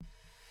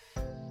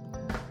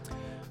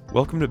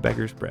Welcome to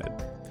Beggar's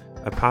Bread,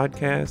 a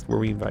podcast where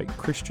we invite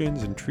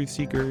Christians and truth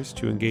seekers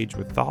to engage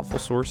with thoughtful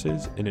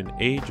sources in an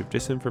age of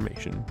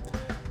disinformation.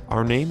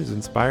 Our name is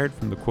inspired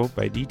from the quote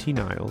by D.T.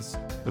 Niles,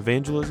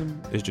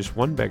 "Evangelism is just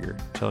one beggar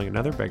telling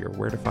another beggar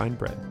where to find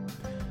bread."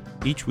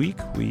 Each week,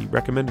 we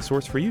recommend a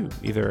source for you,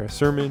 either a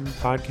sermon,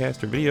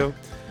 podcast, or video.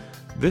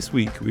 This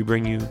week, we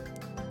bring you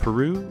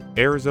Peru,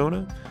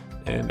 Arizona,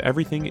 and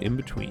everything in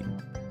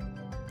between.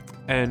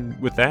 And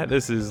with that,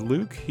 this is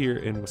Luke here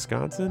in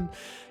Wisconsin,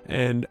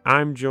 and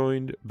I'm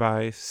joined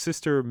by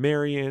Sister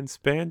Marianne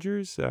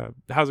Spangers.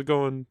 How's it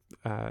going?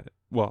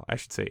 Well, I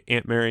should say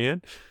Aunt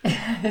Marianne.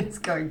 It's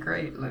going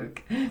great,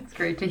 Luke. It's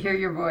great to hear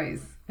your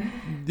voice.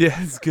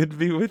 Yeah, it's good to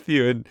be with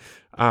you.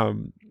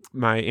 And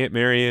my Aunt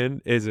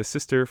Marianne is a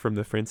sister from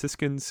the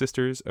Franciscan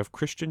Sisters of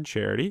Christian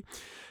Charity.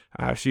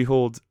 She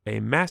holds a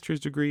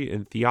master's degree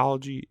in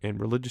theology and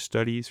religious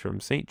studies from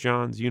St.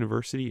 John's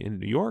University in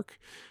New York.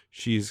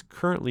 She's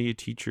currently a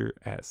teacher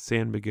at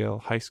San Miguel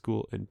High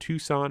School in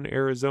Tucson,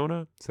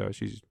 Arizona. So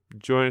she's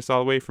joining us all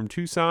the way from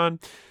Tucson.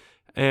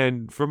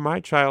 And from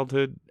my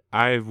childhood,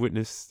 I've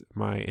witnessed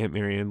my Aunt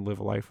Marianne live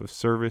a life of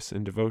service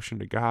and devotion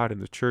to God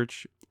and the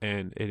church,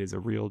 and it is a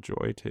real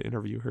joy to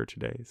interview her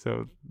today.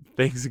 So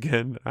thanks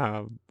again.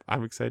 I'm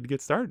excited to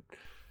get started.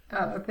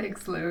 Oh,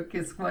 thanks, Luke.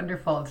 It's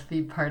wonderful to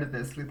be part of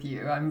this with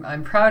you.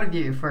 I'm proud of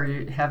you for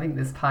having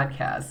this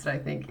podcast. I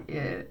think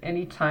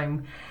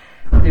anytime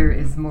there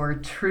is more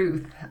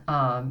truth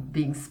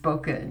being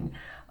spoken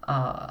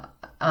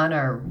on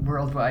our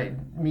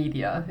worldwide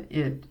media,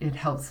 it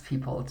helps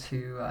people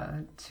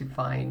to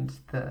find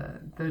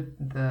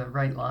the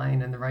right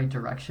line and the right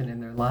direction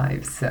in their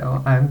lives.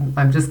 So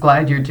I'm just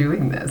glad you're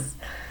doing this.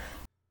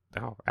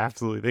 Oh,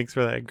 absolutely. Thanks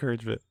for that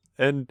encouragement.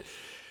 And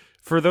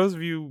for those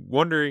of you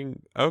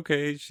wondering,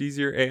 okay, she's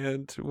your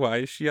aunt, why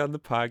is she on the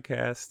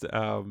podcast?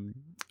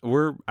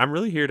 I'm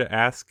really here to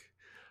ask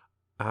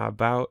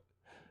about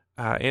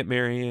Aunt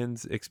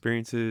Marianne's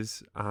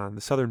experiences on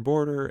the southern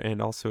border and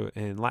also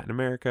in Latin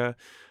America.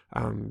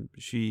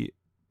 She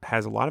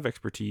has a lot of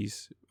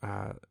expertise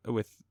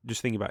with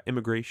just thinking about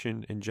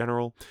immigration in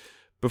general.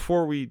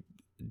 Before we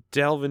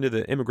delve into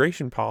the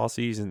immigration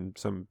policies and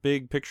some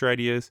big picture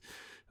ideas,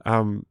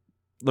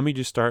 let me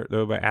just start,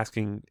 though, by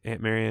asking Aunt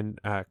Marianne,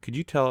 could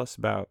you tell us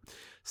about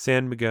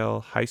San Miguel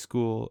High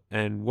School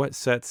and what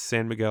sets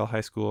San Miguel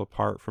High School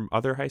apart from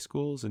other high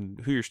schools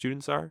and who your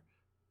students are?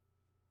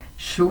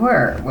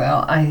 Sure.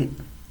 Well, I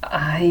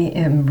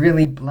am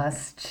really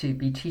blessed to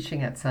be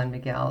teaching at San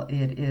Miguel.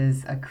 It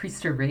is a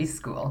Cristo Rey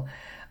school,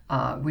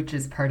 which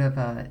is part of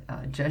a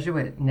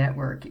Jesuit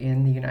network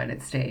in the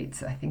United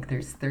States. I think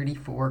there's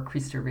 34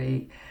 Cristo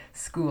Rey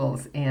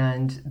schools,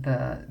 and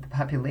the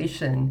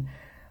population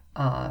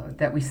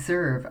that we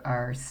serve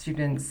are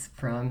students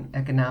from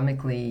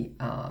economically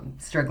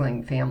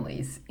struggling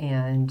families,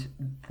 and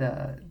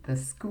the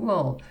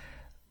school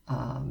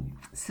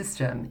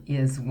system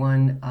is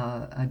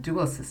a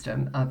dual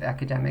system of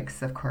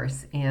academics, of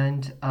course,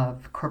 and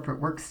of corporate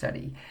work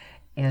study.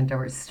 And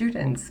our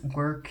students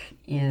work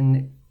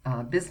in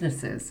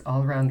businesses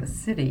all around the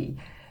city,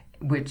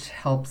 which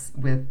helps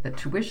with the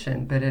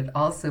tuition, but it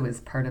also is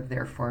part of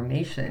their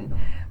formation.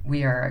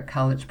 We are a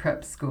college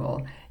prep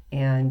school,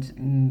 and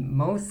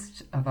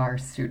most of our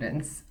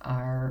students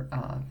are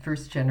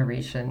first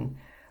generation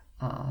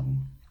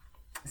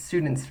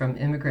students from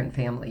immigrant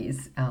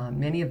families.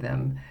 Many of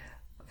them,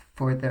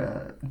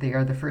 they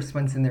are the first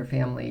ones in their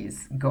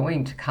families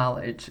going to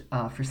college.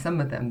 For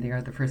some of them, they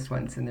are the first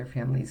ones in their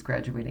families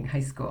graduating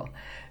high school.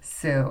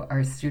 So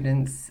our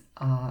students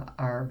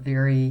are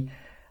very,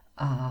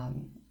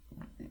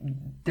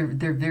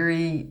 they're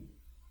very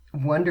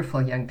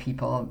wonderful young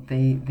people.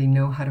 They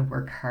know how to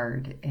work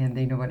hard, and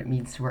they know what it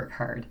means to work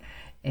hard.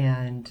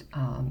 And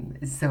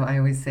so I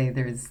always say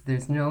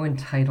there's no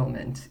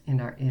entitlement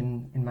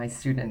in my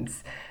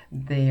students.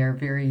 They are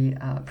very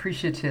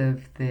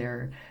appreciative.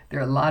 They're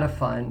a lot of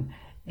fun,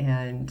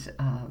 and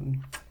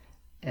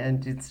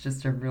it's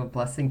just a real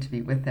blessing to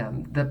be with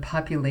them. The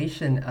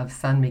population of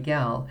San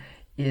Miguel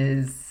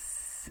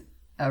is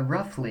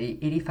roughly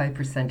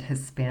 85%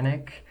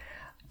 Hispanic,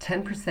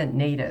 10%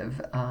 Native.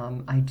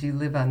 I do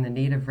live on the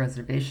Native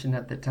reservation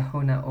of the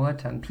Tohono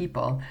O'odham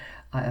people,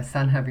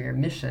 San Javier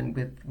Mission,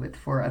 with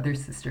 4 other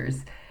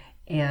sisters,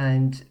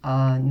 and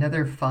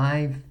another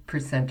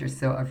 5% or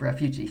so of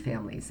refugee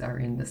families are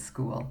in the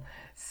school.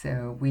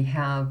 So we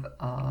have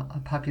a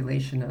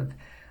population of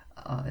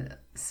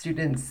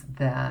students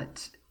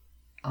that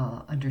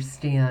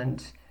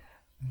understand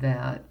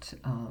that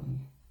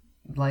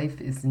life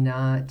is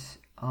not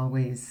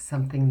always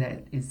something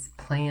that is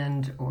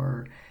planned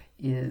or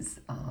is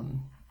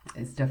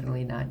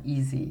definitely not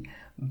easy,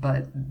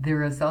 but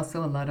there is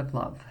also a lot of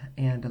love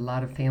and a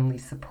lot of family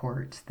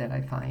support that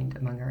I find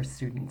among our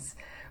students,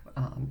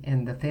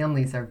 and the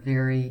families are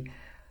very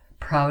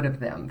proud of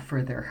them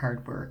for their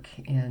hard work,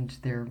 and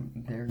they're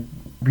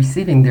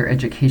receiving their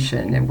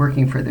education and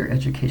working for their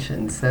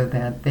education so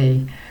that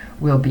they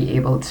will be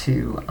able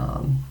to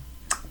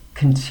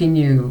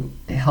continue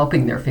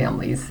helping their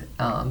families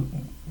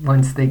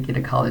once they get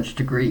a college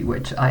degree,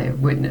 which I have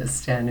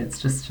witnessed, and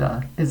it's just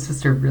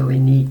a really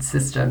neat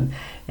system,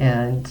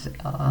 and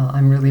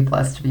I'm really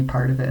blessed to be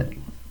part of it.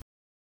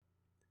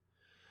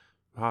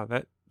 Wow,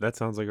 that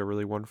sounds like a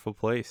really wonderful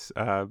place.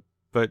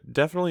 But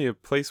definitely a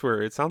place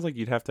where it sounds like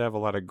you'd have to have a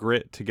lot of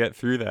grit to get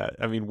through that.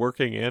 I mean,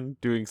 working and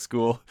doing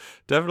school,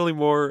 definitely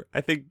more. I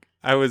think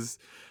I was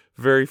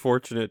very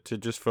fortunate to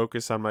just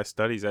focus on my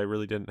studies. I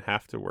really didn't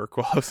have to work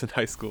while I was in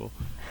high school.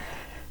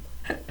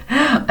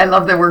 I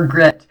love the word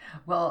grit.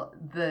 Well,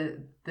 the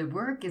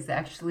work is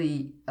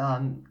actually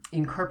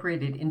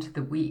incorporated into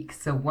the week.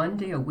 So one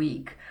day a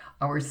week,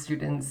 our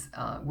students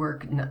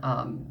work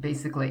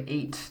basically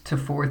 8 to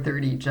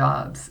 4:30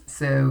 jobs.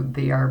 So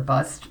they are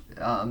bused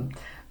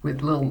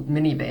with little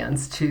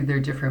minivans to their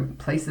different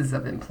places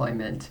of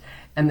employment,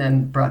 and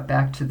then brought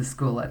back to the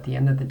school at the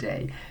end of the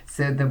day.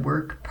 So the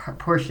work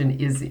portion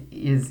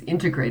is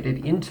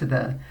integrated into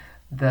the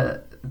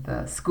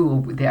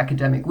school, the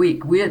academic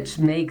week, which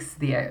makes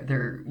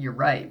you're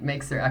right,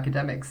 makes their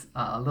academics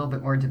a little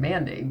bit more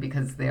demanding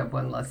because they have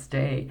one less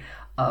day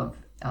of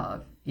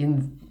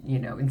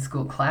in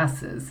school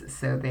classes,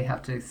 so they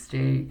have to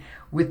stay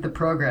with the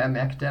program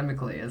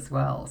academically as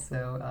well.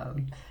 So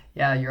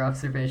yeah, your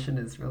observation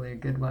is really a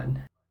good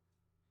one.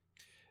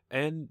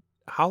 And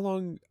how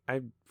long,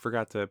 I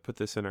forgot to put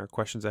this in our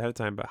questions ahead of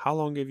time, but how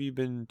long have you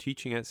been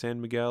teaching at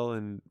San Miguel,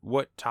 and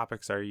what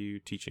topics are you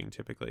teaching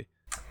typically?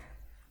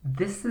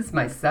 This is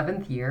my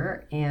 7th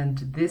year, and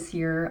this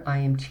year I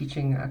am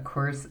teaching a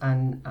course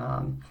on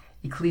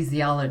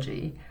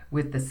ecclesiology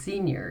with the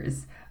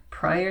seniors.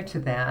 Prior to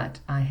that,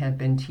 I had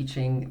been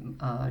teaching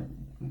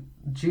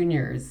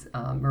juniors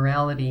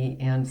morality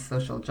and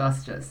social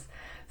justice.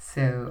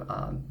 So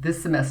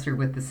this semester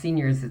with the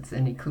seniors, it's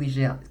an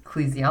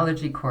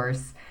ecclesiology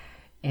course,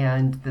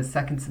 and the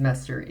second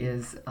semester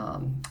is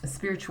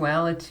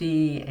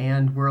spirituality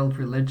and world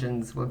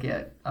religions. We'll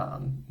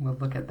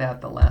look at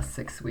that the last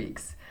 6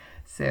 weeks.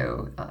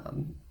 So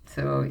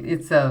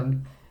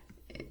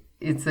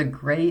it's a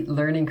great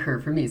learning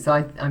curve for me. So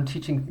I'm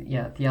teaching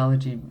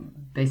theology,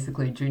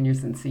 basically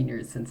juniors and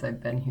seniors, since I've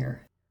been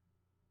here.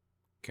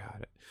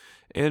 Got it.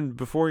 And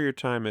before your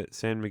time at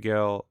San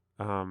Miguel,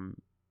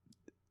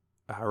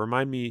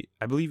 remind me,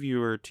 I believe you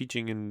were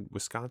teaching in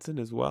Wisconsin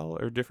as well,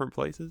 or different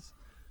places?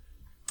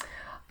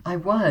 I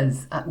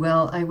was.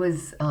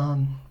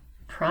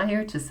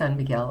 Prior to San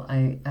Miguel,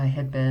 I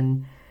had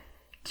been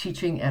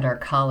teaching at our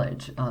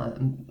college,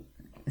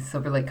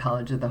 Silver Lake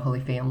College of the Holy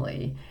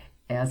Family,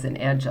 as an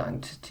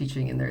adjunct,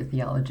 teaching in their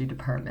theology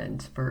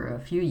department for a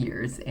few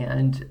years.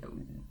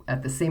 And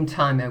at the same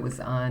time, I was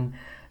on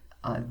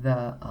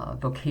the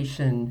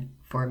vocation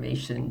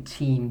formation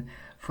team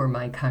for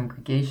my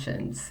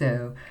congregation.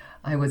 So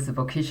I was the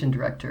vocation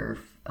director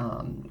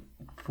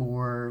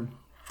for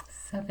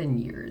 7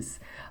 years,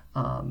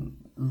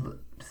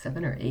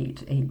 7 or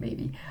 8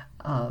 maybe,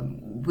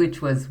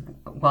 which was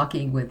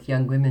walking with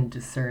young women,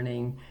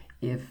 discerning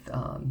if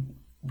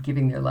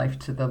giving their life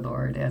to the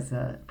Lord as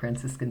a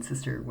Franciscan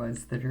sister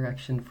was the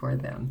direction for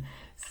them.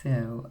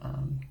 So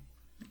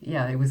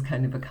it was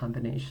kind of a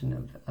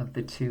combination of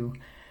the two.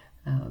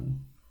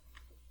 And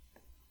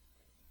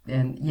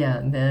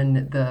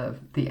then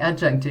the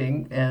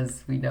adjuncting,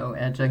 as we know,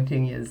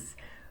 adjuncting is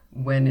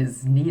when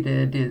is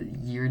needed,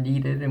 you're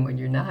needed, and when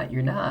you're not,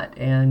 you're not.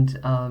 And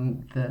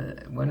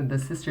one of the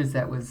sisters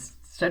that was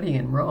studying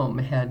in Rome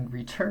had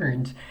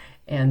returned,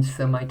 and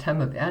so my time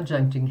of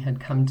adjuncting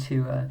had come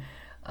to a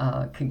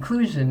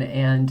conclusion.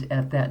 And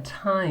at that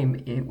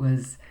time, it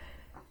was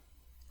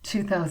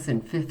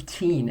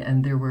 2015,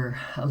 and there were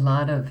a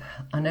lot of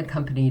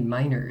unaccompanied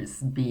minors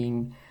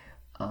being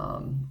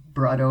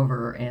brought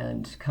over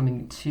and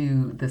coming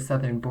to the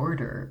southern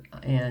border.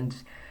 And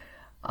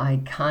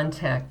I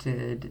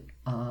contacted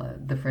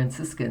the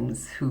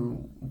Franciscans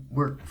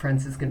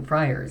Franciscan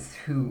friars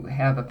who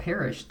have a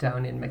parish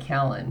down in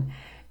McAllen,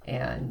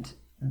 and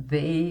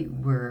they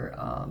were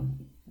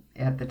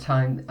at the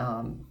time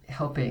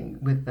helping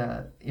with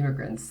the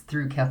immigrants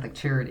through Catholic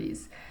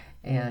Charities.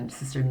 And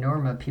Sister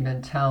Norma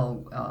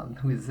Pimentel,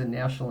 who is a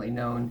nationally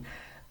known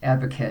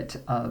advocate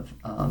of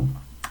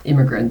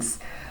immigrants,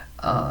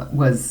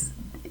 was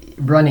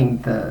running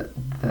the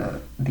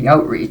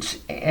outreach,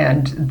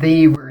 and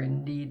they were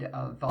in need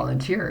of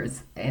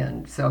volunteers.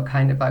 And so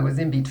I was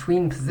in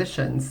between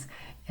positions,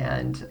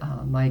 and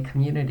my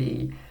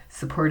community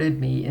supported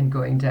me in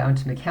going down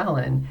to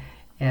McAllen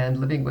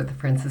and living with the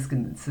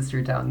Franciscan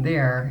sister down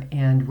there,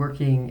 and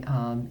working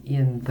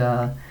in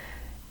the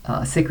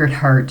Sacred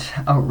Heart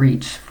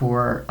outreach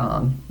for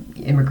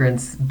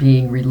immigrants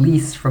being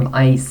released from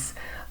ICE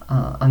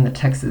on the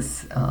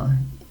Texas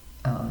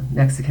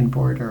Mexican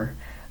border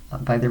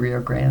by the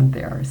Rio Grande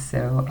there.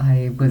 So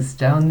I was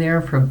down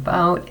there for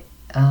about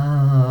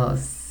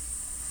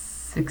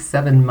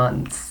 6-7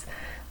 months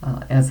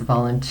as a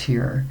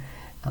volunteer.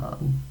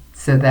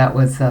 So that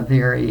was a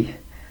very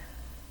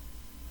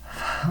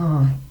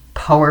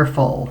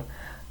powerful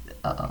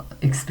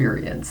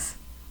experience.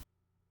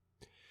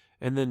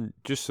 And then,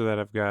 just so that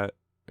I've got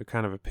a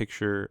kind of a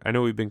picture. I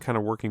know we've been kind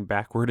of working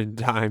backward in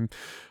time.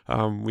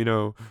 We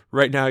know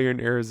right now you're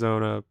in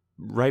Arizona.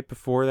 Right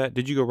before that,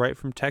 did you go right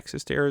from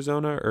Texas to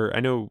Arizona? Or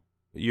I know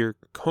your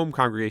home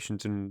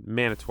congregation's in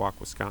Manitowoc,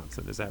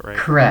 Wisconsin. Is that right?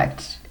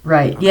 Correct.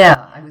 Right. Okay.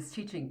 Yeah. I was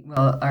teaching,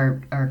 well,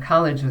 our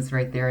college was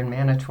right there in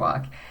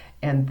Manitowoc.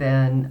 And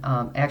then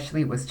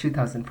actually it was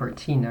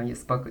 2014. Now you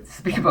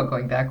speak about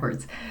going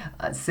backwards.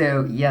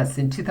 So, yes,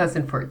 in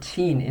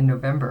 2014, in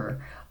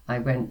November, I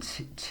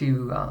went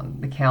to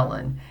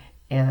McAllen.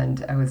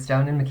 And I was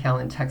down in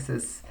McAllen,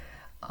 Texas,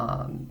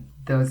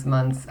 those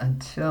months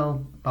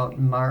until about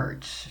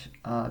March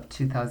of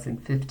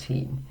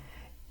 2015.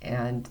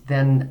 And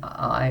then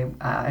I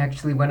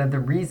actually, one of the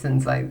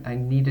reasons I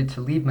needed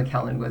to leave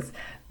McAllen was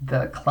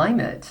the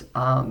climate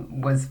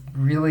was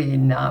really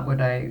not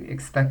what I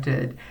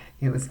expected.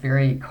 It was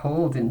very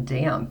cold and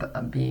damp,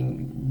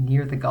 being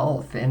near the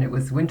Gulf, and it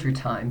was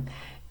wintertime.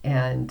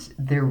 And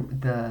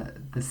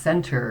the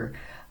center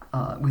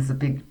was a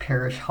big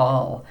parish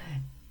hall,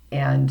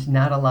 and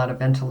not a lot of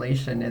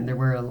ventilation, and there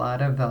were a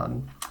lot of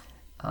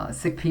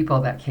sick people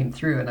that came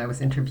through, and I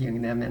was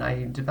interviewing them, and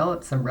I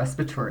developed some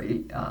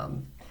respiratory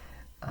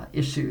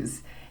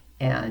issues,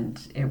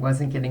 and it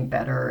wasn't getting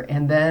better.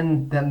 And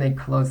then they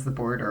closed the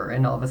border,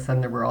 and all of a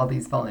sudden there were all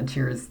these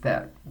volunteers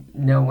that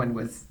no one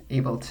was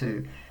able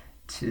to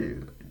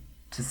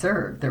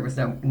serve. There was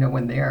no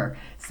one there.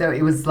 So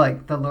it was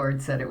like the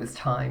Lord said it was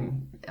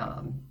time,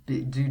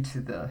 due to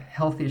the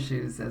health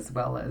issues, as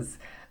well as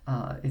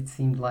it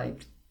seemed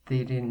like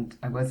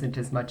I wasn't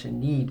as much in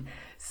need.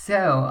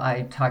 So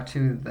I talked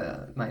to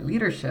my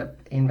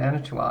leadership in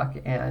Manitowoc,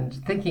 and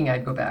thinking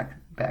I'd go back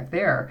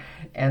there,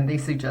 and they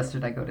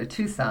suggested I go to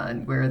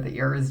Tucson, where the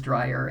air is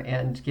drier,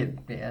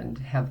 and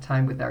have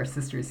time with our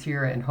sisters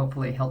here, and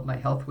hopefully my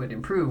health would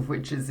improve,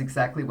 which is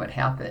exactly what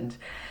happened.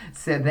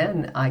 So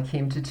then I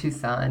came to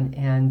Tucson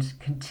and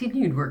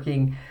continued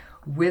working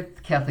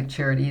with Catholic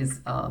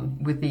Charities,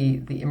 with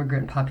the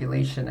immigrant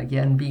population,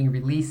 again being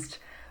released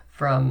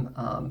from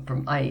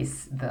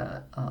ICE,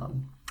 the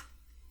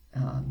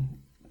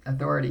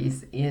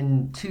authorities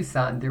in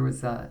Tucson.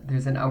 There's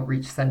an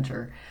outreach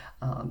center,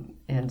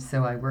 and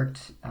so I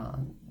worked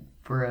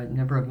for a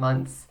number of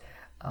months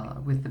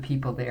with the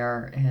people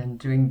there, and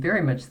doing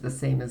very much the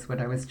same as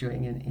what I was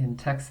doing in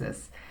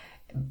Texas.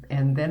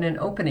 And then an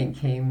opening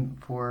came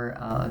for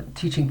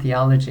teaching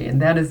theology,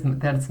 and that is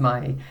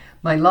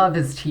my love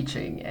is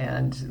teaching,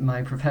 and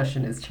my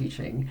profession is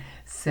teaching.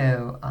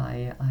 So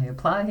I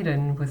applied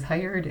and was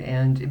hired,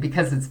 and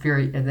because it's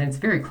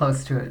very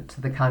close to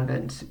the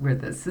convent where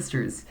the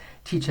sisters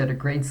teach at a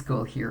grade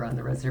school here on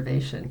the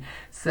reservation.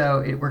 So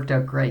it worked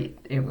out great.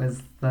 It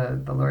was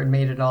the Lord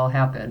made it all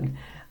happen.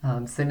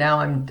 So now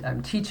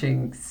I'm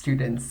teaching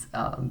students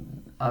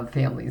of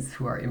families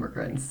who are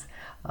immigrants.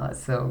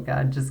 So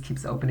God just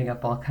keeps opening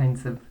up all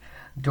kinds of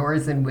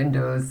doors and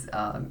windows,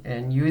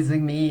 and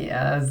using me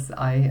as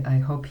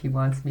I hope He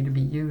wants me to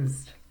be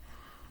used.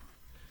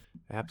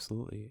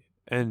 Absolutely.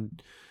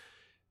 And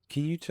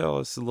can you tell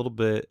us a little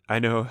bit? I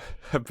know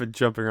I've been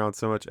jumping around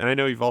so much, and I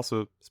know you've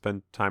also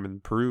spent time in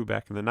Peru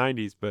back in the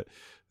 90s, but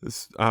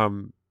this,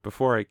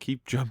 before I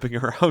keep jumping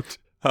around,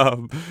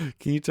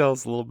 can you tell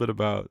us a little bit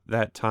about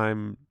that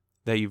time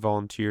that you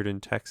volunteered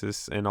in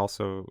Texas, and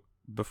also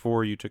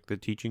before you took the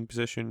teaching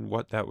position,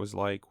 what that was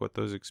like, what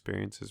those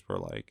experiences were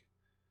like?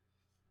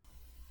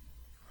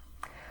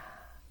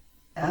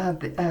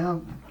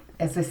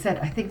 As I said,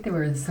 I think they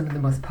were some of the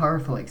most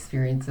powerful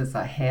experiences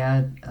I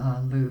had,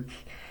 Luke.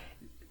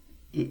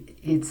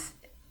 It's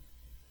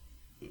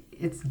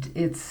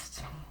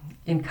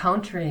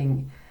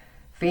encountering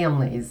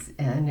families,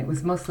 and it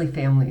was mostly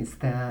families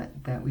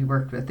that we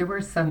worked with. There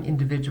were some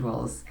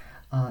individuals,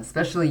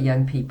 especially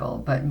young people,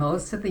 but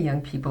most of the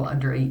young people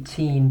under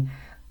 18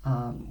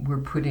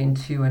 were put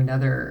into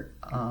another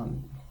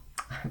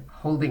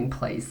holding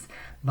place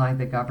by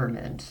the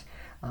government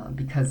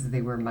because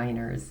they were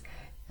minors.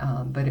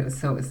 But it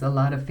was a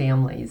lot of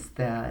families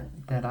that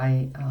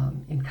I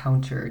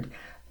encountered,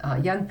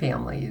 young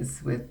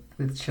families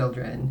with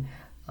children.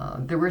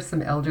 There were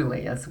some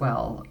elderly as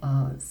well.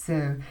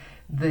 So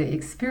the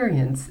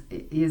experience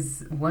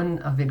is one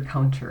of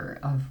encounter,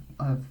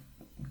 of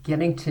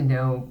getting to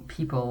know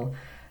people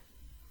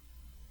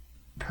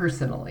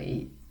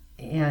personally.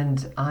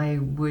 And I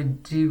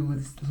would do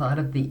a lot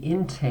of the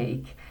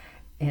intake,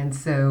 and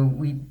so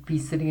we'd be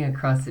sitting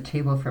across the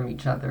table from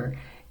each other.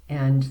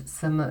 And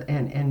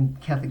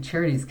and Catholic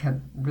Charities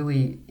kept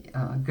really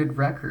good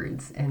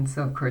records, and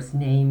so of course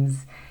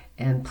names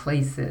and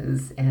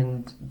places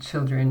and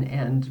children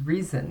and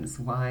reasons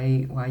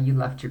why you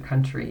left your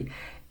country.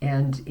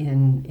 And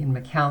in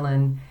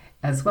McAllen,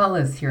 as well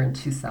as here in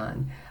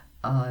Tucson,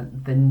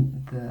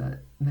 the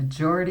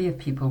majority of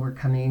people were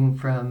coming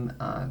from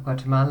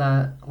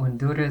Guatemala,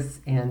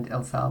 Honduras, and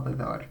El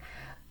Salvador,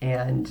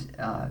 and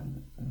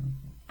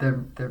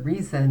the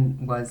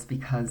reason was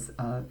because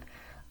of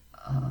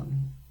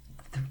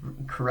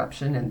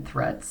corruption and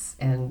threats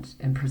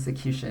and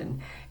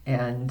persecution.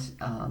 And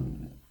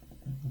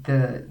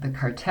the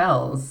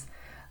cartels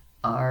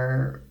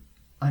are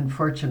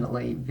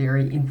unfortunately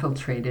very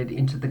infiltrated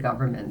into the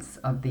governments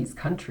of these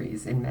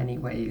countries in many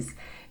ways,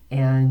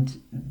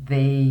 and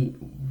they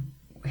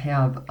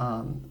have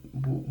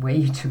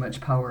way too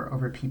much power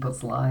over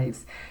people's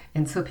lives.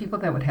 And so people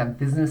that would have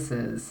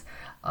businesses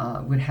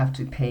would have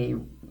to pay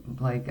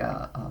like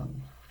a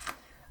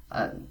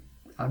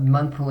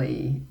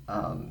monthly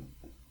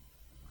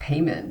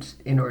payment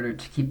in order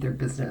to keep their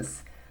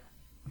business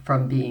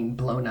from being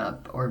blown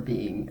up or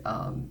being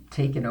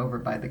taken over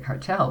by the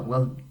cartel.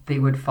 Well, they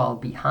would fall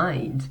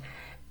behind,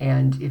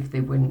 and if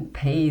they wouldn't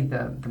pay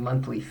the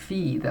monthly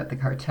fee that the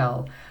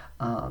cartel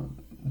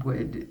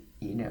would,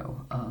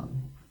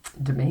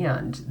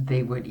 demand,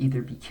 they would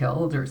either be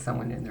killed or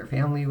someone in their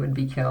family would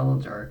be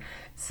killed. Or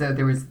so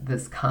there was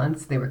this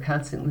they were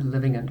constantly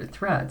living under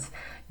threats.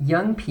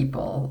 Young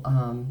people,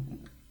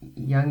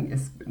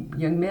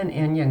 young men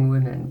and young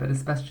women, but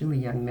especially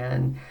young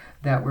men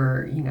that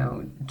were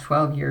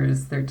 12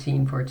 years,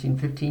 13, 14,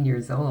 15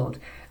 years old,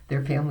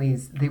 their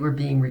families, they were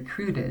being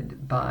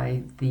recruited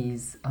by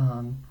these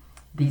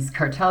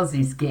cartels,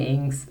 these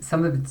gangs.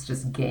 Some of it's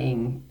just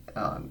gang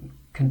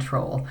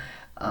control,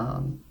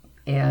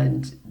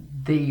 and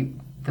the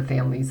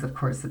families, of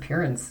course, the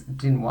parents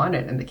didn't want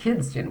it and the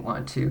kids didn't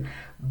want to,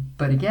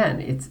 but again,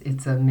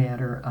 it's a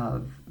matter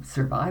of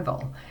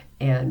survival.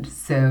 And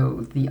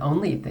so the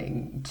only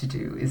thing to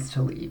do is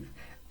to leave,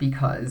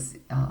 because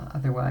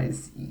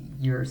otherwise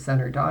your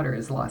son or daughter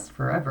is lost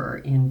forever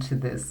into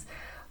this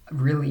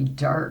really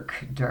dark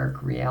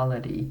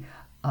reality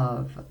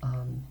of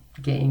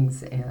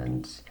gangs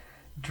and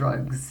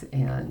drugs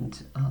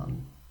and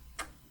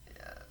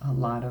a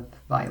lot of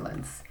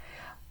violence.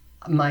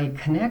 My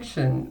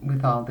connection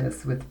with all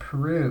this, with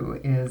Peru,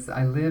 is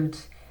I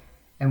lived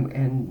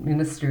and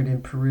ministered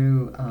in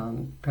Peru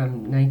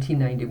from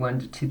 1991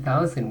 to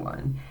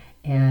 2001,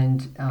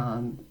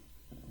 and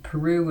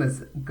Peru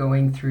was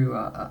going through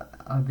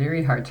a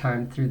very hard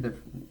time through the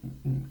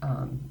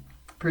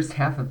first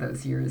half of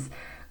those years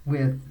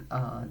with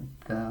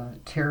the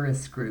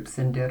terrorist group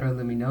Sendero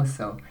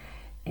Luminoso.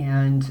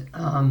 And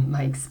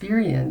my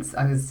experience,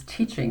 I was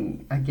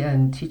teaching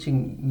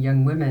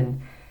young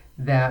women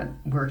that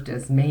worked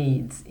as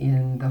maids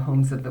in the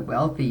homes of the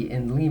wealthy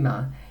in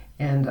Lima,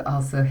 and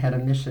also had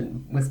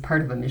was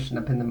part of a mission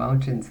up in the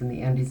mountains, in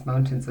the Andes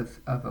Mountains of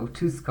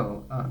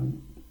Otusco,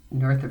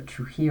 north of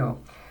Trujillo.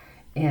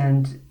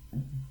 And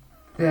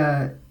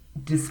the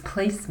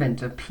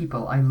displacement of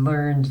people I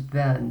learned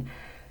then,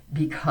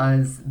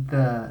 because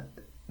the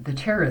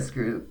terrorist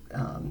group,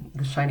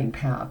 the Shining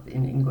Path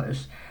in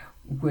English,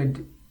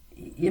 would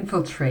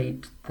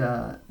infiltrate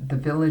the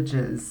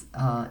villages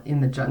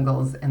in the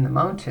jungles and the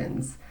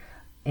mountains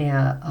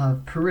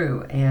of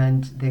Peru,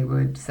 and they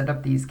would set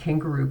up these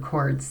kangaroo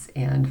courts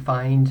and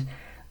find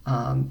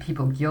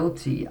people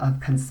guilty of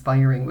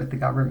conspiring with the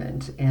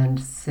government. And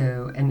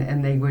so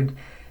and they would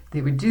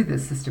do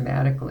this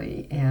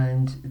systematically,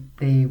 and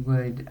they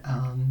would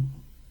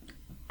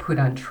put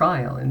on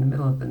trial in the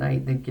middle of the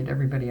night. They'd get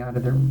everybody out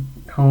of their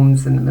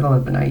homes in the middle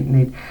of the night, and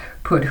they'd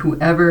put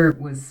whoever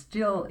was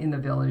still in the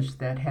village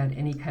that had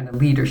any kind of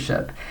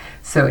leadership.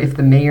 So if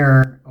the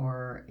mayor,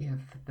 or if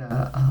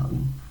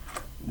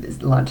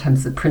a lot of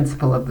times the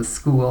principal of the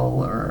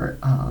school, or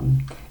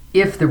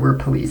if there were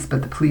police,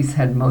 but the police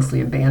had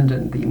mostly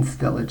abandoned these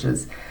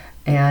villages,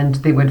 and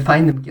they would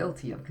find them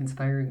guilty of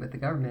conspiring with the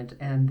government,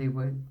 and they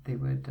would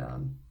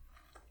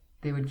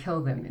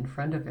kill them in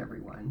front of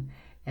everyone.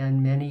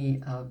 And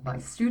many of my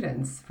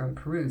students from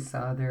Peru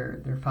saw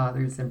their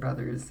fathers and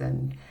brothers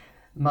and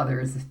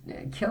mothers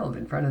killed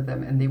in front of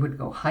them, and they would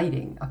go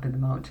hiding up in the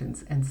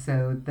mountains. And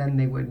so then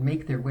they would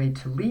make their way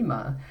to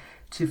Lima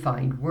to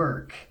find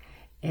work.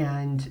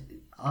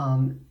 And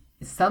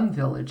some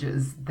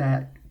villages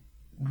that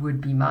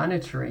would be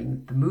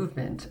monitoring the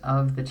movement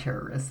of the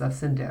terrorists of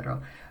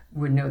Sendero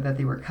would know that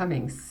they were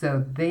coming.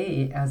 So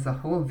they, as a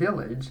whole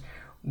village,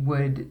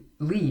 would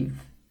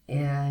leave,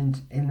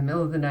 and in the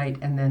middle of the night,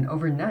 and then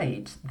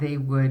overnight, they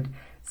would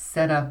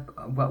set up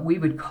what we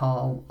would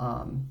call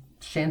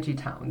shanty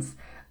towns.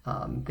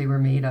 They were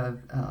made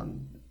of,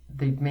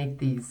 they'd make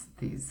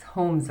these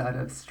homes out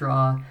of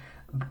straw,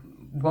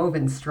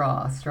 woven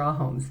straw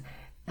homes,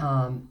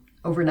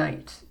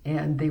 overnight.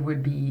 And they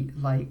would be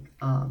like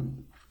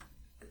on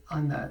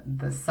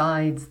the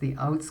sides, the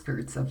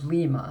outskirts of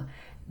Lima,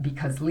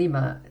 because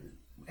Lima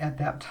at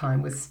that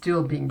time was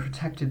still being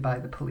protected by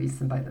the police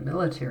and by the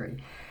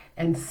military.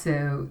 And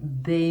so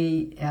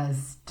they,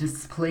 as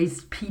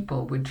displaced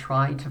people, would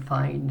try to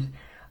find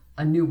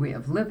a new way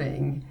of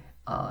living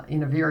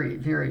in a very,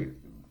 very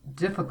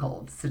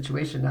difficult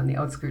situation on the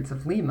outskirts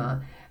of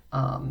Lima,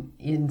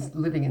 in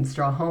living in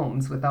straw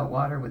homes without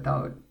water,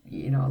 without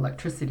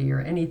electricity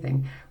or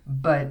anything.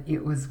 But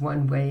it was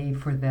one way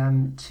for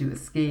them to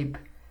escape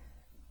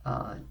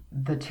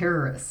the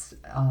terrorists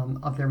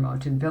of their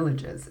mountain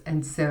villages.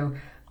 And so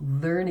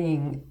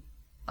learning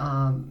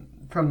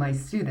from my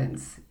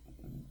students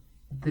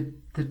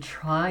the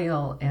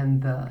trial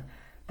and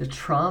the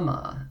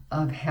trauma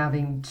of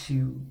having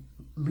to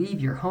leave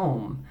your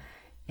home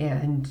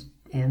and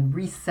and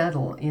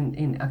resettle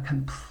in a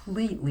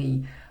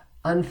completely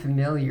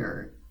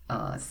unfamiliar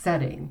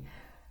setting,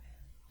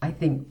 I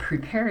think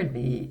prepared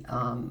me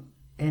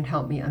and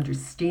helped me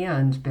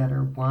understand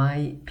better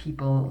why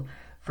people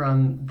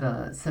from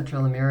the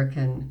Central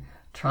American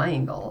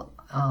Triangle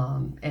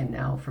and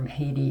now from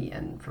Haiti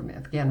and from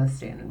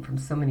Afghanistan and from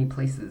so many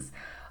places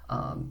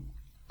um,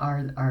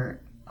 are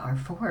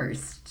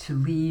forced to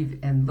leave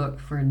and look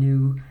for a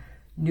new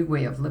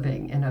way of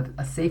living and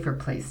a safer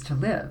place to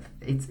live.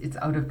 It's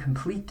out of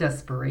complete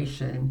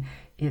desperation.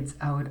 It's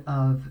out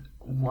of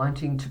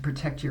wanting to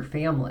protect your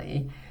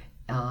family.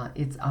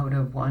 It's out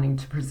of wanting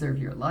to preserve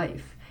your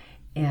life.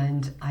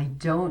 And I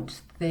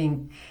don't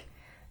think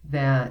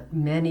that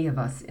many of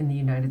us in the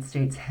United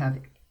States have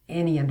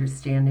any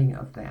understanding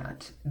of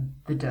that,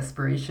 the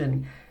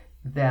desperation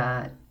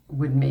that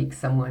would make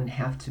someone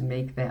have to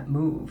make that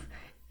move,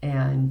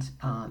 and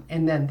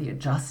then the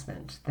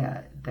adjustment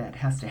that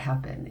has to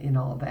happen in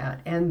all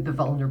that, and the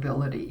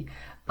vulnerability,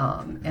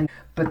 and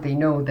but they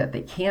know that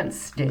they can't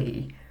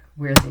stay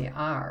where they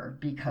are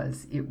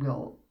because it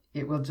will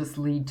just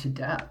lead to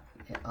death,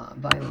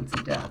 violence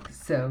and death.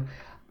 So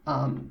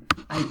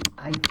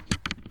I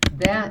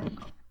that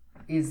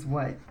is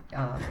what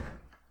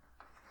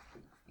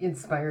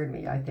inspired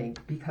me, I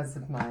think, because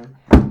of my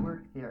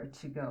work there,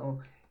 to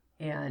go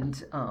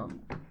and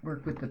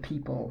work with the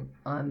people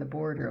on the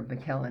border of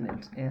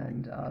McAllen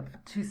and of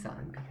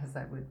Tucson, because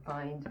I would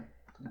find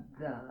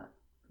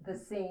the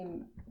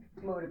same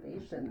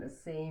motivation, the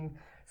same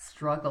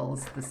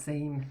struggles, the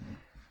same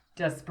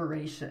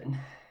desperation.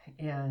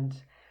 And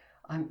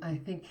I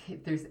think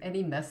if there's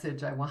any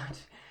message I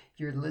want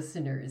your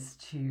listeners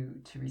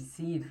to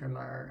receive from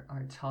our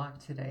talk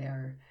today,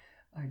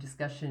 our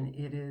discussion,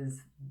 it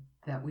is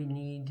that we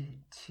need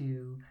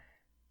to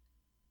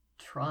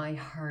try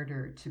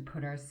harder to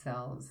put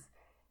ourselves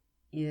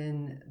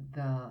in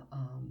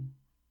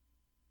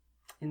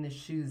the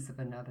shoes of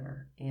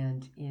another,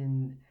 and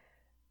in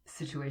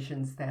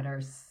situations that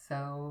are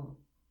so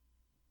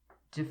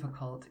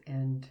difficult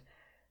and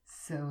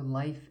so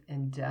life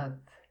and death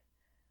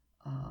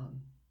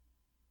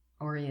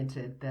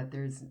oriented, that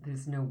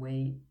there's no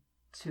way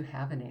to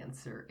have an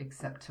answer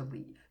except to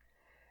leave.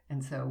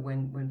 And so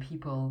when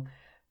people,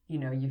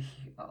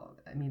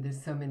 there's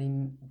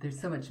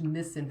so much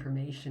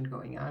misinformation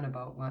going on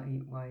about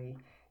why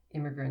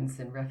immigrants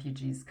and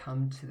refugees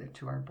come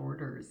to our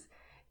borders,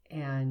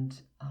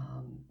 and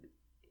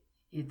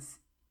it's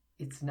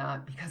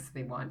not because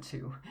they want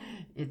to,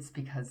 it's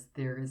because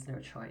there is no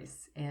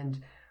choice.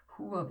 And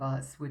who of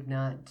us would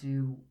not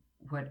do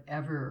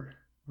whatever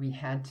we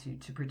had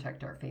to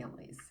protect our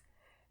families?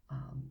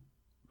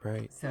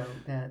 Right. So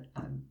that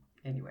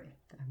anyway,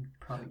 I'm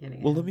probably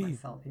getting Well, ahead of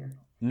myself here.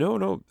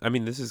 No. I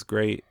mean, this is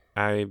great.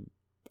 I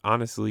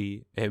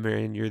honestly, hey,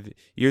 Marian,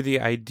 you're the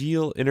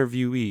ideal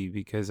interviewee,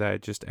 because I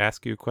just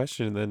ask you a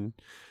question and then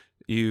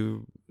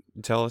you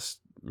tell us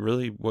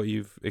really what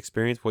you've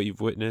experienced, what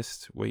you've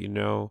witnessed, what you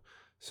know.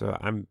 So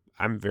I'm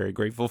very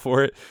grateful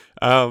for it.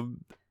 I'm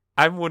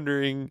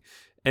wondering,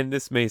 and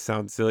this may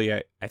sound silly,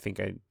 I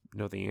think I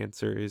know the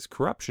answer is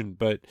corruption,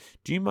 but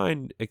do you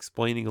mind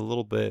explaining a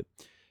little bit?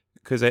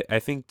 Because I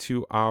think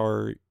to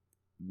our,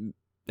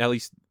 at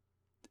least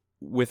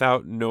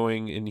without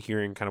knowing and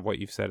hearing kind of what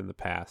you've said in the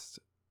past,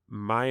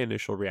 my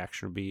initial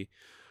reaction would be,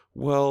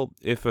 well,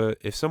 if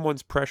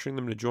someone's pressuring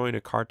them to join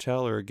a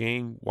cartel or a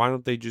gang, why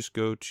don't they just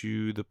go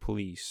to the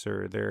police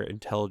or their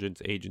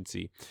intelligence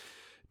agency?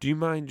 Do you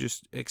mind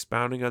just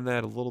expounding on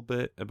that a little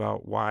bit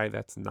about why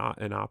that's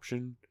not an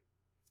option?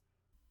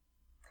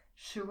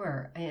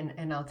 Sure,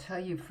 and I'll tell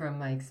you from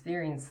my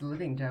experience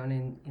living down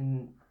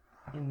in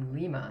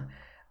Lima.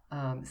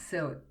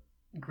 So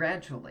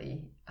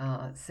gradually,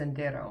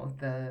 Sendero,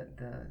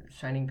 the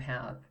Shining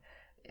Path,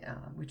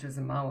 which was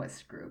a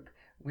Maoist group,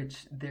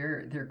 which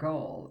their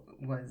goal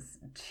was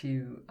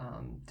to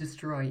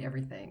destroy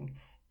everything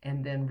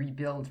and then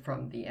rebuild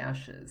from the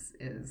ashes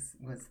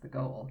was the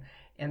goal.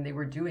 And they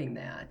were doing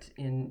that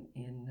in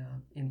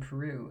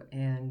Peru,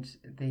 and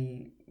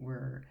they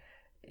were,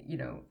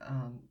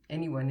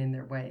 anyone in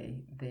their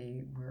way,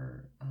 they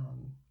were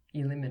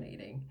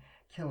eliminating,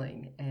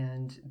 killing,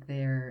 and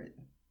their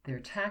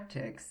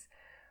tactics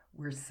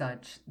were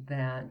such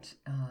that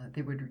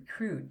they would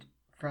recruit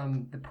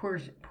from the poor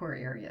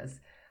areas,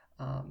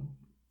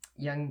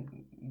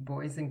 young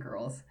boys and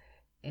girls,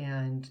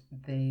 and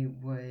they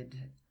would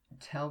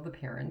tell the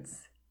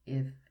parents,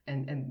 if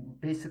and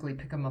basically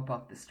pick them up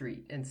off the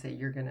street and say,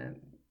 you're gonna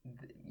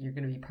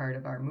be part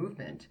of our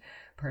movement,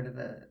 part of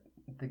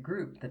the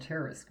group, the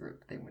terrorist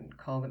group. They wouldn't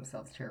call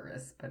themselves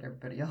terrorists, but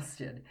everybody else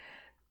did.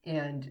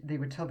 And they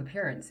would tell the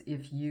parents,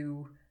 if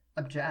you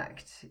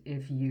object,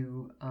 if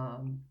you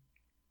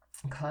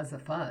cause a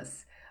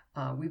fuss,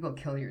 we will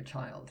kill your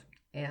child.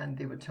 And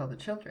they would tell the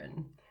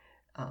children,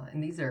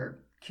 and these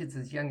are kids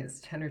as young as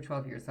 10 or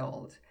 12 years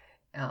old,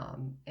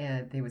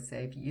 and they would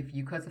say, if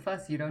you cause a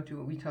fuss, you don't do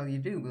what we tell you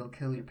to do, we'll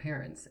kill your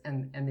parents.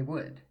 And they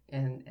would,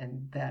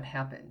 and that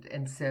happened.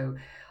 And so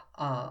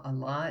a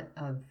lot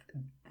of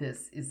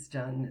this is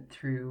done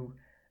through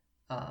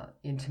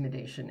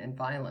intimidation and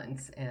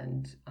violence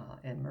and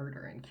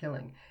murder and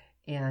killing.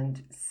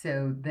 And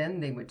so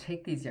then they would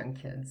take these young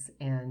kids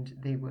and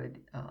they would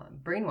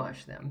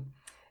brainwash them.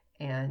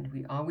 And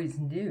we always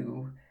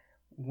knew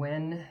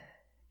when,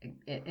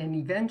 and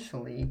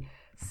eventually,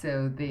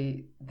 so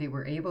they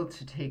were able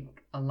to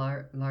take a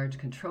large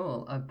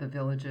control of the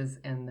villages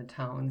and the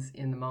towns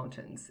in the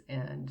mountains.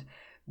 And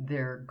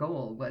their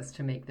goal was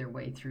to make their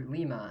way through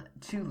Lima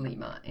to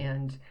Lima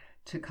and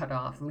to cut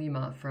off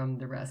Lima from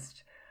the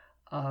rest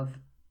of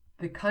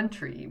the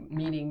country,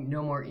 meaning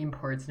no more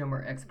imports, no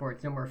more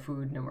exports, no more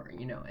food, no more,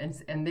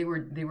 and they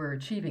were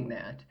achieving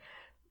that.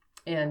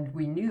 And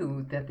we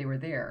knew that they were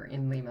there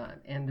in Lima.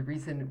 And the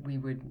reason we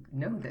would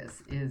know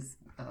this is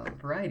a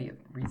variety of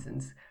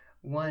reasons.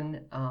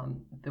 One,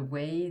 the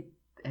way,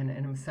 and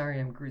I'm sorry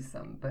I'm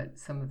gruesome, but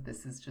some of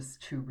this is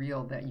just too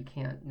real that you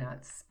can't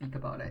not speak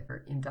about it.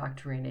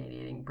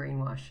 Indoctrinating,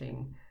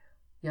 brainwashing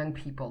young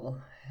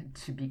people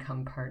to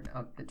become part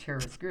of the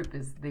terrorist group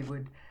is they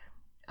would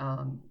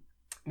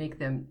make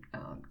them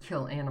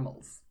kill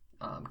animals,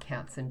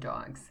 cats and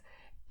dogs,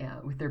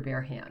 with their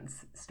bare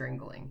hands,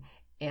 strangling.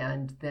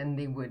 And then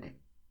they would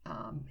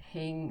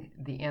hang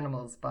the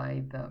animals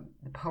by the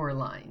power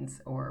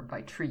lines or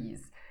by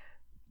trees.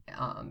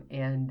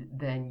 And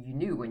then you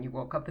knew when you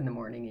woke up in the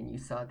morning and you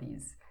saw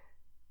these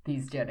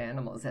dead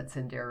animals that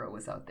Sendero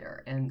was out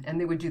there. And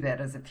they would do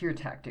that as a fear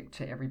tactic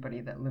to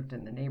everybody that lived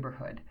in the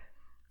neighborhood.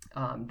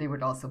 They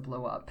would also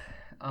blow up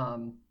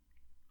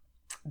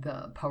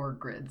the power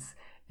grids.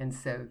 And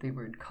so they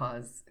would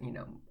cause,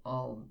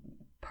 all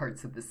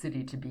parts of the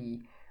city to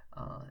be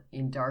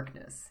in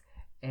darkness.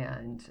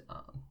 And,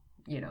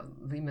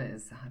 Lima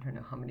is, I don't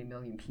know how many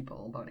million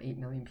people, about 8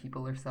 million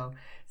people or so.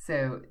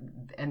 So,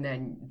 and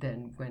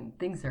then when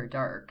things are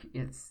dark,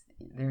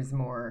 there's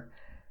more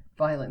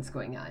violence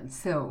going on.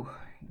 So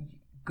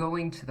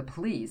going to the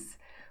police,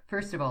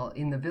 first of all,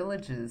 in the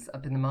villages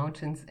up in the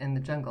mountains and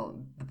the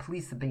jungle, the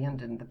police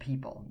abandoned the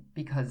people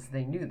because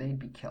they knew they'd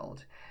be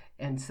killed.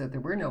 And so there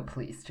were no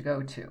police to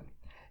go to.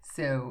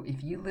 So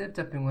if you lived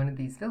up in one of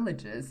these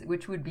villages,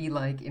 which would be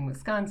like in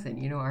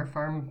Wisconsin, our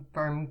farm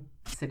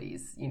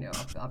cities,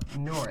 up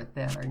north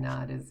that are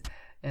not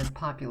as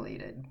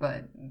populated,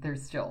 but they're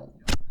still,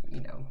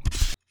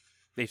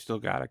 They still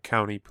got a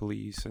county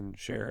police and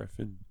sheriff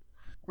and.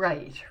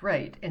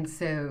 Right. And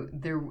so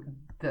there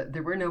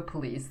were no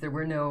police, there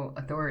were no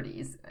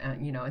authorities,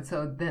 and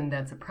so then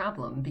that's a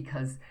problem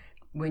because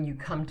when you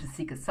come to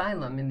seek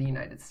asylum in the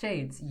United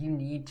States, you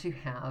need to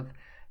have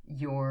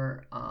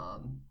your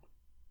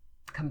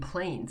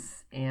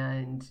complaints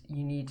and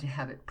you need to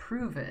have it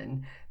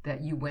proven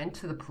that you went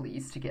to the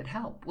police to get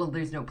help. Well,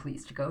 there's no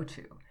police to go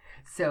to.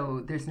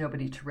 So there's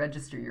nobody to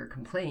register your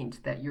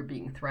complaint that you're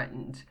being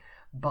threatened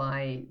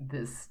by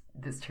this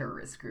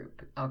terrorist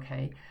group.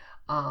 Okay.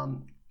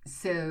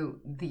 So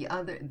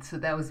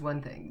that was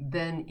one thing.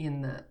 Then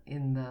in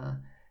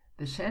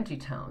the shanty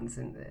towns,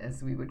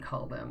 as we would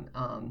call them,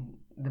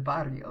 the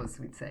barrios,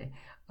 we'd say,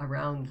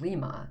 around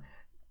Lima,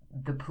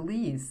 the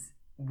police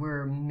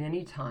were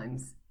many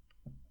times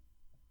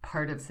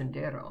part of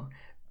Sendero,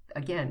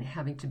 again,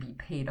 having to be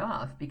paid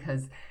off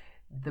because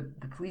the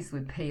police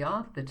would pay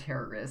off the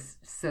terrorists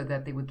so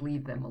that they would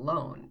leave them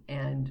alone.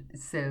 And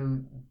so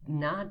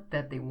not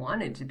that they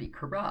wanted to be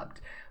corrupt,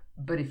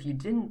 but if you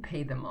didn't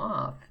pay them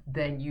off,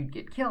 then you'd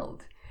get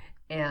killed.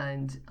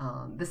 And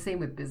the same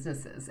with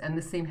businesses. And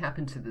the same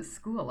happened to the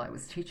school I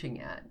was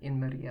teaching at in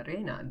Maria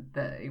Reina.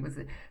 It was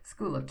a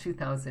school of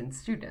 2,000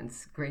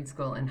 students, grade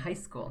school and high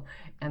school.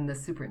 And the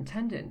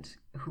superintendent,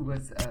 who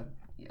was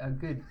a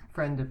good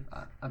friend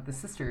of the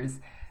sisters,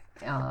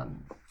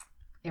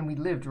 and we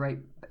lived right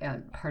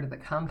at part of the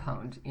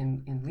compound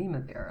in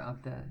Lima there.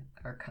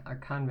 Our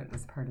convent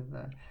was part of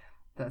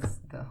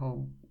the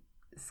whole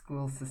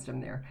school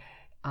system there.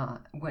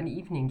 One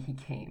evening he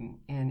came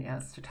and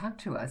asked to talk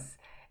to us,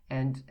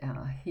 and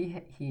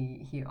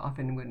he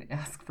often would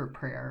ask for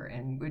prayer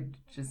and would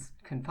just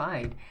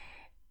confide.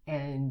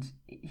 And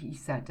he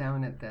sat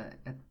down at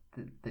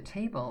the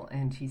table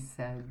and he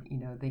said,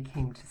 they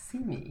came to see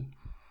me.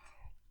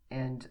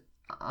 And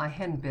I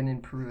hadn't been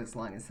in Peru as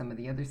long as some of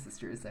the other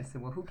sisters. I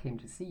said, well, who came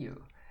to see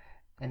you?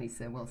 And he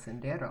said, well,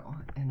 Sendero.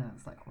 And I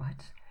was like,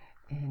 what?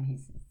 And he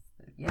said,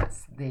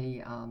 yes,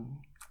 they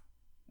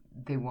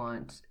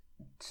want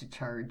to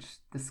charge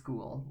the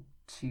school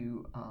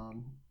to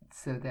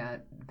so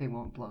that they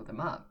won't blow them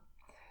up.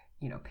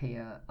 Pay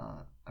a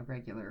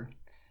regular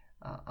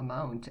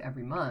amount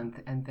every month,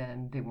 and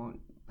then they won't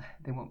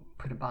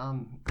put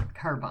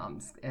car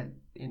bombs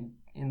in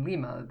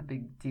Lima. The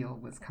big deal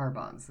was car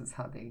bombs, is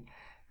how they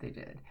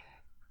did.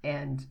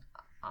 And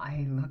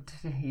I looked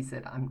at him, he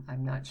said,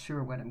 I'm not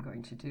sure what I'm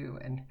going to do.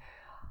 And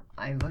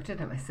I looked at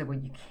him, I said, well,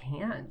 you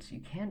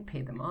can't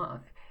pay them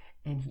off.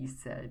 And he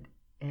said,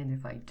 and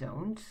if I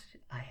don't,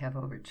 I have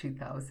over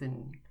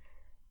 2,000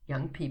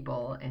 young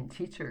people and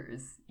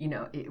teachers.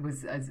 It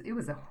was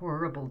a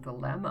horrible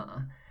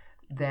dilemma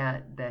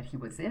that he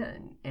was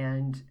in.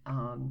 And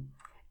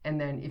And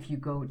then if you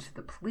go to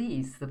the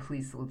police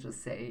will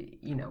just say,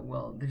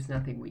 well, there's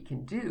nothing we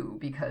can do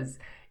because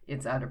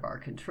it's out of our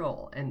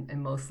control. And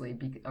mostly,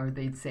 or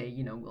they'd say,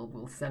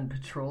 we'll send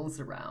patrols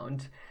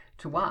around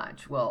to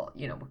watch. Well,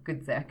 what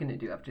good's that going to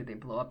do after they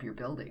blow up your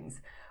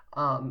buildings?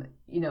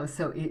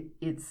 So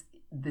it's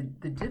the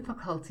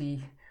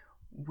difficulty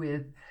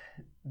with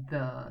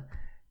the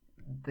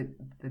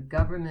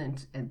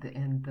government and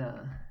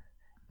the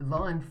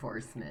law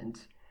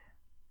enforcement.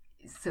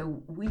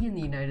 So we in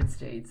the United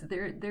States,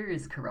 there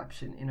is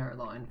corruption in our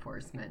law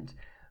enforcement,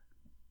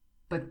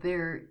 but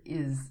there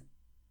is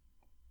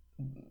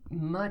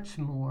much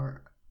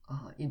more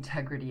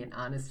integrity and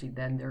honesty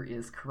than there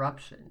is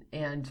corruption.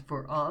 And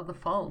for all the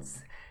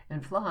faults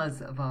and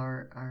flaws of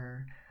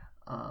our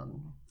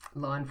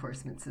law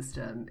enforcement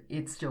system,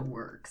 it still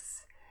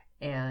works,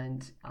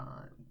 and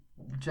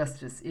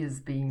justice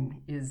is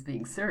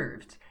being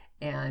served.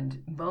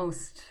 And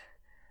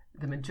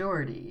the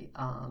majority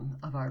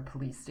of our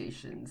police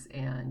stations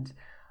and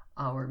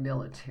our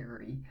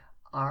military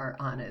are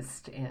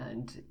honest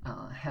and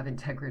have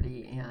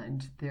integrity,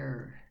 and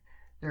their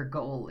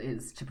goal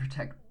is to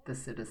protect the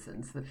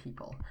citizens, the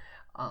people.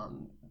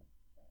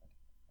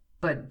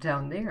 But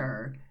down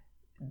there,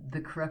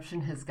 the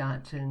corruption has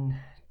gotten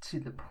to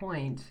the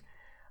point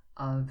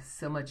of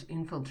so much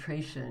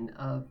infiltration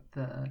of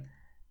the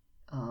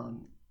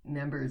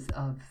members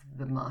of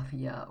the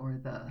mafia or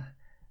the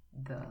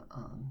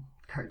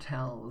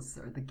cartels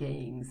or the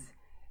gangs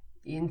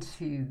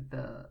into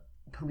the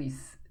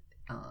police,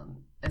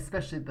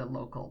 especially the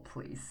local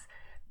police,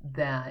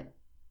 that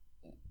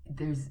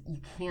you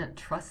can't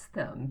trust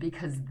them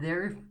because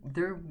they're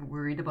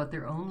worried about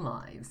their own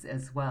lives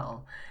as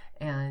well.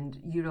 And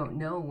you don't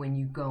know when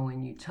you go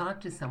and you talk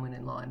to someone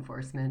in law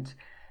enforcement,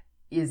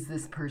 is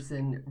this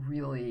person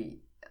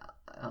really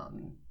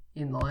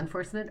in law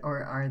enforcement,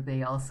 or are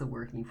they also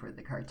working for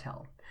the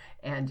cartel?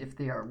 And if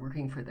they are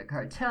working for the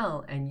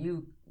cartel and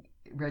you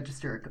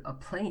register a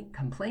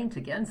complaint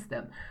against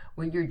them,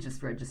 well, you're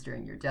just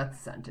registering your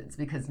death sentence,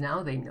 because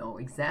now they know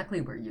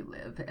exactly where you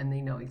live and they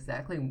know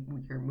exactly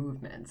your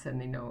movements, and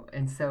they know.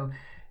 And so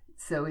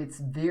it's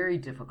very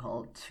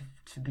difficult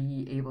to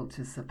be able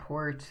to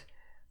support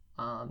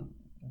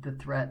the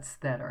threats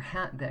that are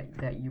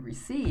that you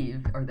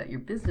receive or that your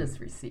business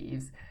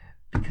receives,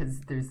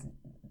 because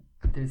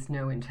there's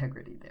no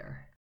integrity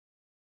there.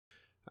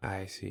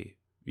 I see.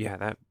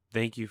 Yeah,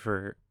 thank you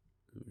for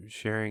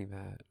sharing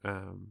that.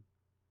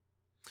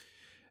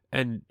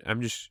 And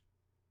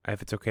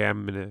if it's okay,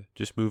 I'm going to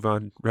just move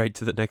on right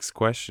to the next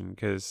question,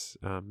 because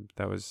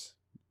that was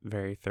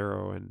very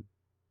thorough and,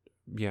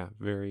 yeah,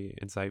 very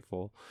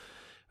insightful.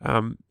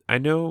 I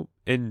know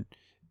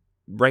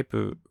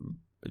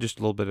just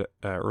a little bit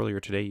earlier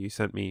today, you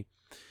sent me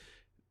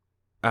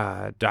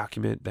a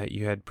document that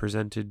you had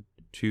presented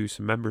to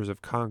some members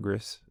of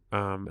Congress.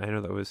 I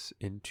know that was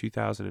in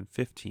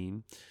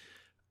 2015.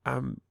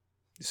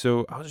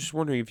 So I was just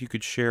wondering if you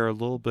could share a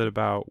little bit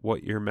about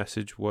what your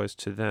message was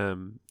to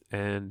them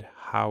and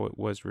how it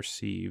was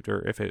received,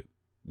 or if it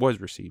was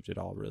received at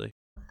all, really.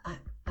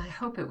 I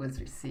hope it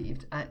was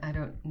received. I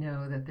don't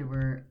know that there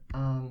were,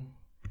 I'm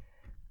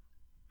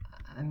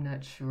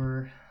not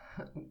sure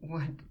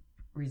what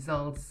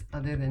results,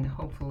 other than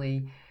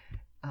hopefully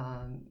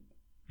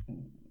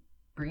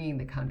bringing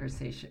the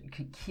conversation,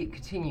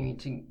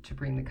 continuing to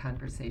bring the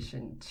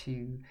conversation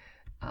to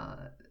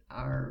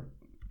our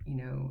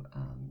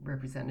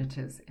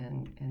representatives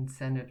and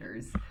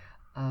senators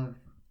of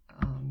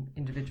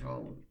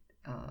individuals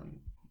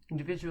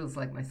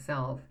like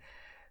myself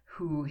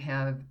who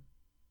have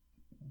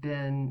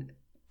been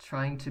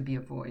trying to be a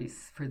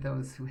voice for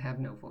those who have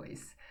no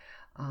voice.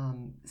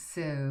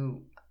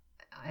 So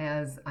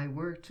as I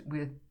worked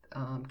with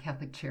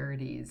Catholic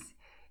Charities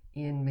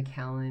in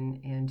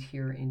McAllen and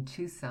here in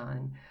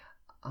Tucson,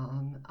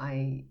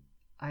 I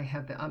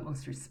have the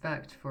utmost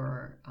respect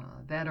for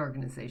that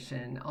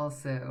organization.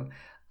 Also,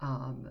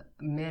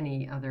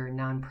 many other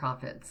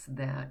nonprofits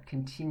that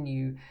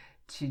continue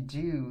to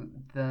do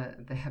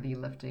the heavy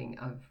lifting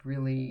of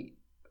really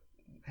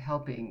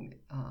helping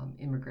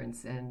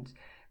immigrants and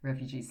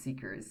refugee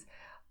seekers.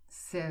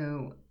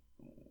 So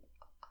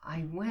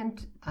I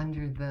went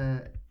under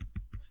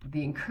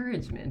the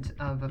encouragement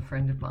of a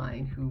friend of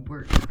mine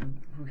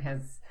who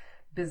has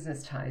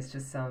business ties to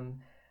some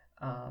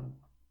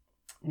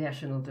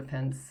national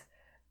defense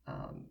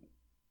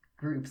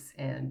groups,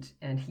 and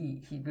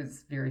he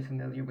was very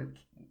familiar with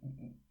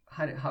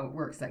how it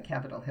works on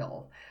Capitol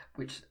Hill,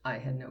 which I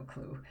had no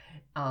clue.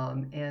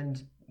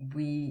 And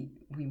we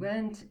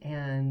went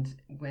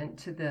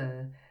to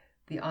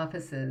the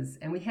offices,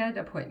 and we had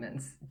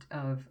appointments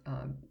of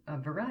a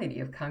variety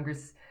of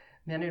congressmen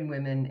and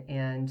women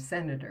and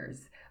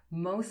senators.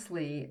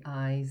 Mostly,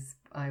 I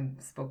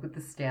spoke with the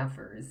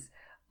staffers,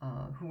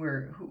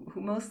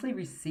 who mostly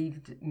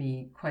received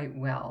me quite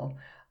well.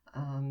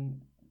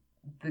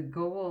 The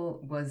goal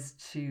was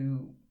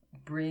to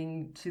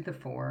bring to the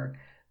fore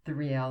the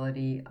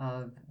reality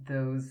of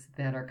those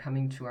that are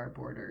coming to our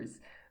borders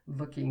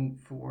looking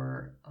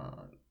for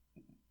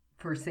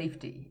for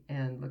safety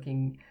and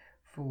looking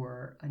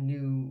for a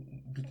new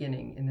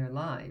beginning in their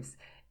lives.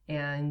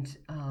 And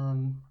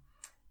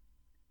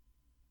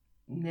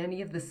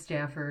many of the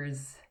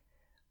staffers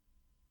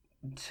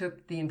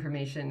took the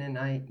information, and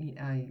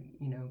I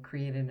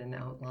created an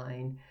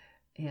outline,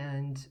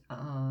 and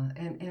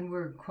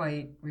were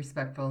quite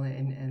respectful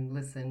and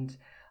listened.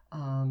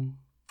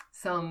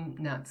 Some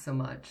not so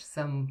much.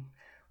 Some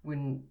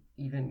wouldn't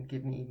even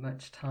give me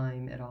much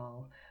time at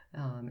all,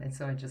 and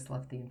so I just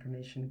left the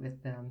information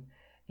with them.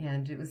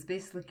 And it was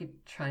basically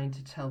trying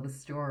to tell the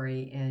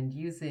story and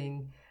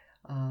using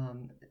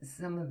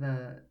some of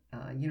the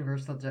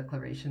Universal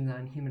Declaration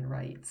on Human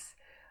Rights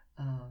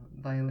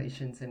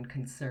violations and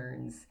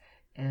concerns,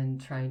 and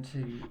trying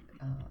to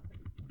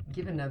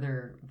give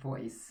another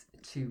voice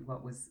to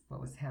what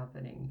was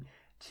happening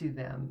to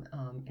them,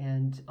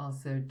 and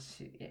also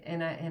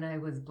and I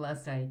was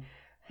blessed. I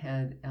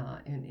had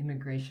an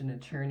immigration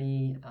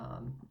attorney,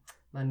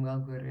 Manuel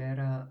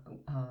Guerrera,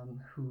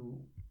 who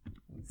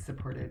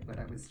supported what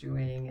I was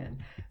doing, and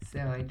so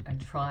I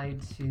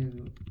tried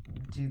to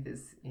do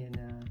this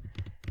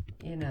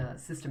in a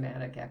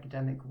systematic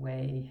academic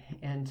way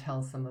and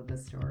tell some of the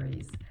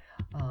stories.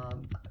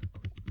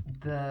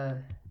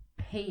 The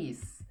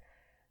pace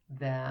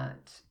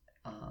that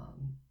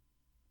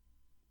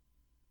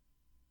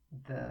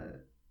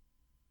the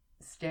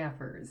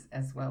staffers,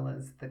 as well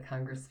as the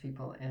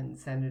congresspeople and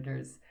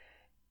senators,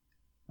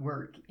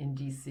 work in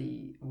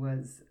DC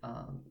was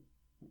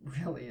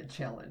really a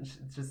challenge.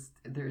 It's just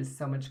there's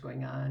so much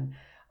going on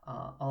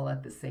all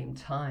at the same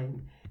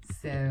time.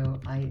 So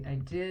I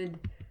did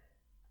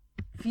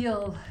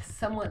feel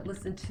somewhat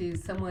listened to,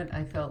 somewhat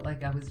I felt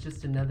like I was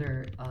just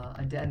another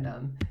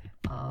addendum,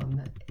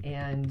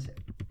 and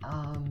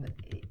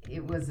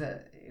it was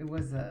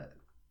a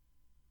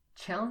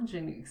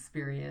challenging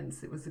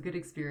experience. It was a good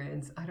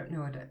experience. I don't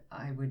know if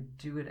I would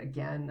do it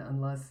again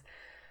unless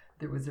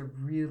there was a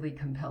really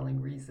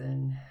compelling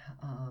reason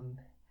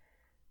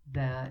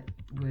that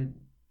would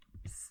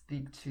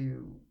speak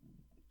to,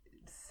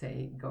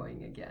 say,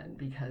 going again,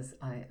 because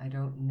I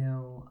don't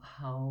know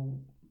how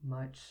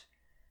much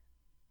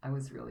I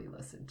was really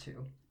listened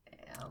to.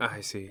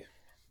 I see.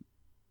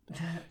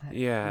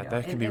 Yeah,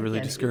 that can be really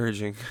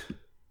discouraging.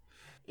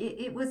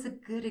 It was a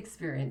good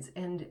experience,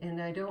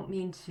 and I don't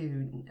mean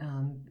to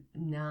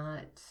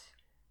not.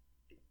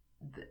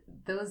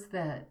 Those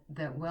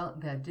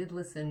that did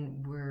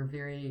listen were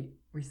very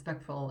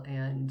respectful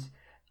and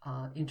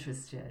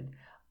interested.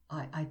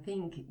 I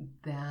think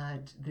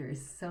that there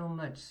is so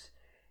much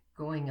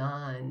going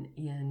on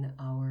in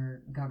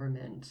our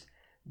government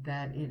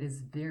that it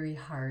is very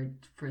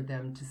hard for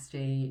them to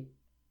stay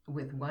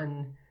with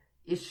one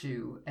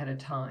issue at a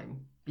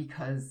time,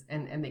 because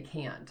and they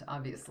can't,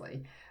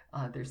 obviously.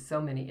 There's so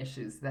many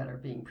issues that are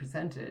being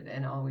presented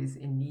and always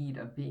in need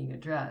of being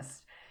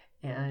addressed.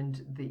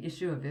 And the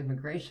issue of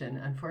immigration,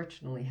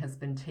 unfortunately, has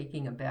been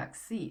taking a back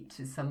seat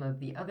to some of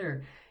the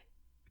other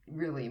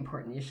really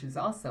important issues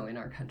also in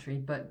our country.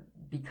 But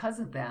because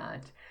of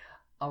that,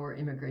 our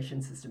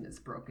immigration system is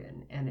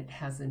broken, and it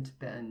hasn't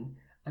been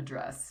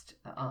addressed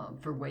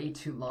for way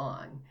too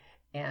long.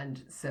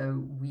 And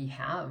so we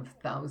have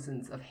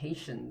thousands of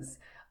Haitians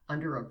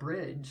under a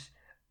bridge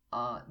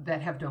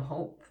that have no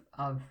hope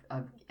of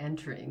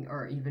entering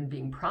or even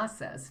being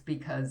processed,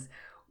 because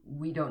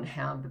we don't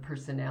have the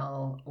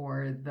personnel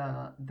or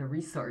the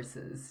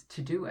resources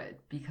to do it,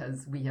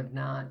 because we have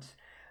not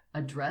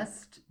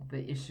addressed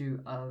the issue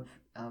of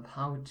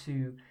how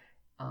to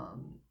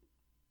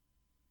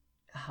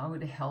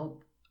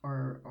help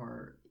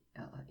or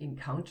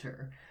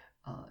encounter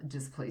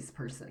displaced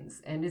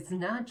persons. And it's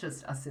not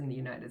just us in the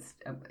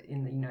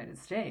United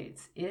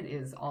States. It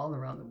is all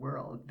around the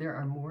world. There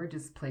are more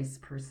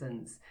displaced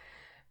persons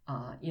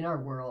in our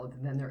world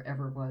than there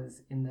ever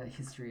was in the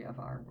history of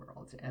our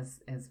world,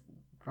 as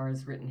far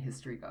as written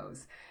history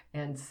goes.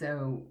 And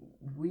so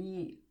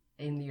we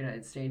in the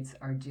United States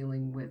are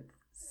dealing with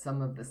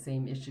some of the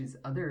same issues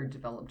other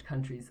developed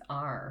countries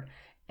are,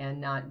 and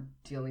not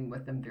dealing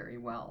with them very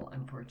well,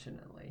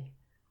 unfortunately.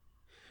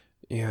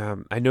 Yeah,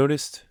 I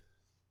noticed,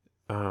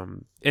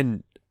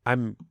 and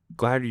I'm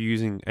glad you're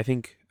using, I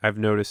think I've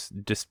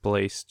noticed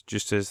displaced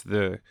just as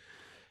the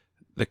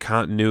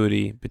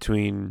continuity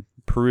between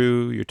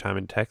Peru, your time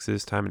in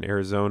Texas, time in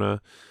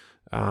Arizona,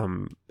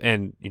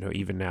 and,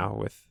 even now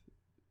with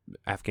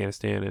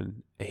Afghanistan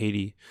and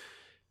Haiti.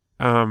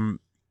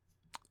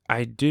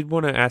 I did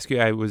want to ask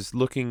you, I was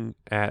looking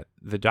at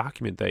the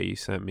document that you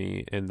sent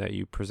me and that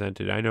you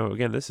presented. I know,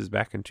 again, this is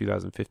back in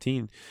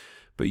 2015,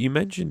 but you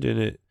mentioned in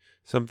it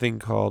something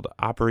called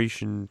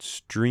Operation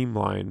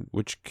Streamline,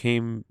 which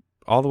came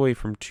all the way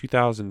from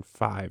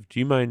 2005. Do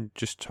you mind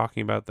just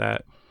talking about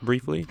that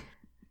briefly?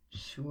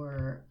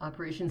 Sure.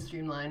 Operation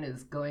Streamline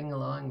is going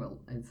along well.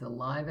 It's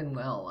alive and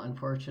well,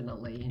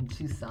 unfortunately, in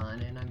Tucson,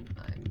 and I'm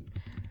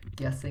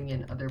guessing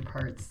in other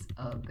parts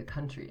of the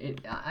country.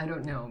 I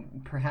don't know.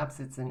 Perhaps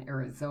it's an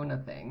Arizona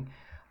thing,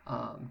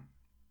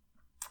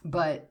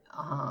 but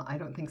I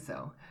don't think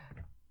so.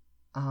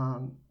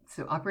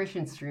 So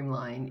Operation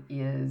Streamline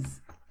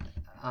is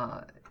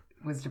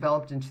was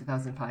developed in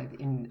 2005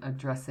 in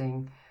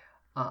addressing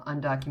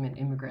undocumented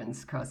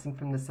immigrants crossing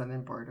from the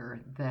southern border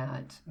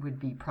that would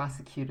be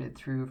prosecuted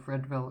through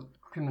federal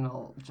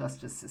criminal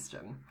justice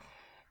system.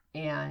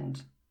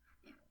 And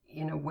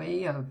in a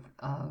way of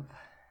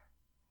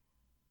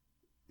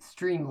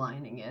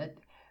streamlining it,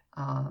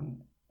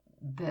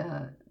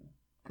 the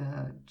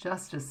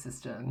justice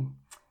system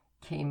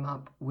came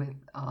up with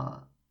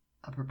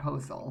a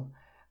proposal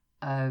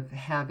of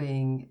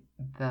having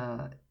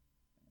the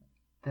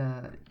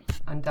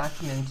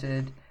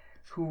undocumented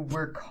who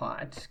were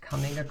caught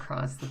coming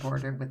across the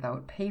border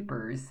without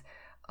papers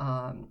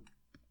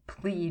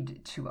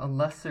plead to a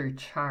lesser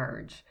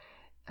charge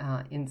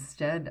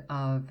instead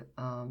of,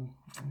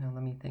 now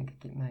let me think,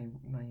 get my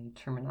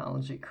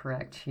terminology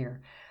correct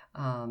here.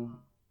 Well,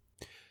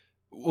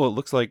 it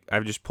looks like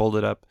I've just pulled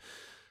it up.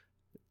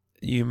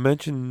 You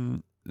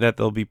mentioned that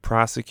they'll be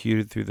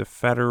prosecuted through the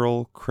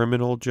federal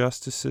criminal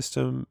justice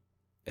system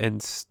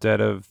instead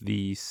of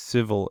the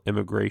civil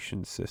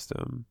immigration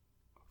system.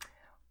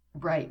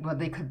 Right. Well,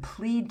 they could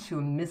plead to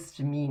a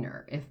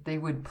misdemeanor. If they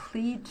would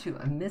plead to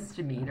a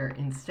misdemeanor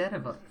instead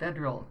of a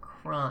federal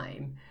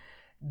crime,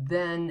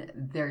 then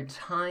their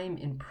time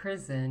in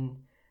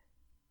prison,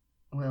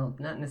 well,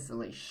 not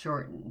necessarily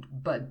shortened,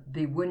 but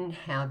they wouldn't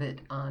have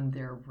it on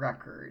their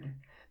record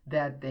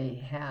that they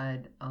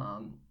had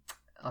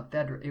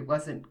it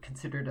wasn't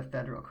considered a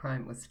federal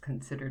crime, it was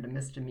considered a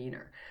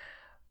misdemeanor.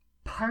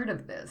 Part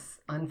of this,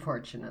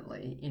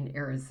 unfortunately, in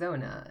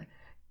Arizona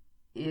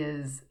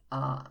is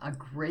a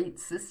great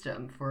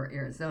system for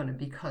Arizona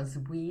because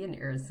we in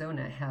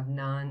Arizona have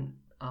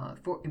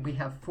we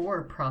have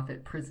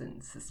for-profit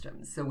prison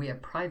systems. So we have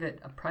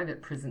a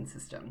private prison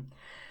system.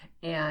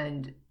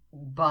 And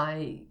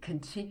by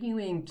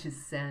continuing to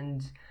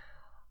send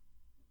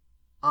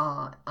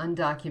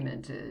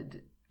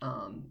undocumented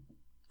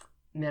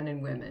men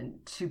and women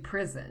to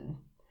prison,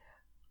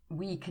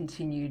 we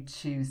continue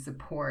to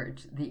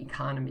support the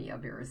economy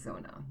of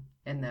Arizona.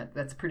 And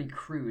that's pretty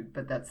crude,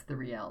 but that's the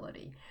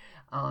reality.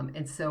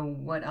 And so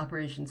what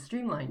Operation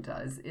Streamline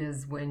does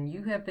is when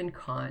you have been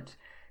caught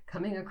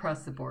coming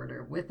across the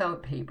border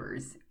without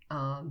papers,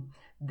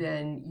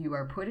 then you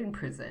are put in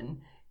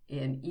prison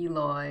in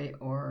Eloy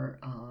or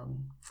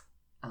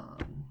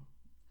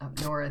up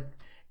north,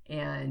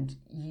 and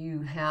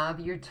you have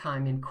your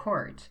time in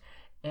court.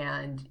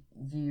 And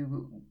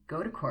you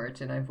go to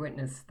court, and I've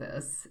witnessed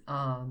this,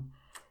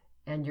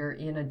 and you're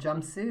in a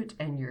jumpsuit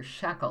and you're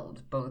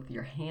shackled, both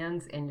your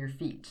hands and your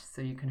feet,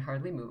 so you can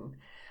hardly move.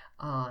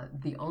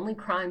 The only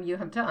crime you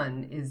have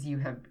done is you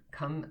have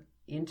come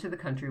into the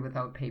country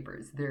without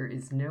papers. There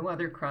is no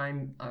other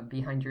crime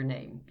behind your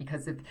name,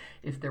 because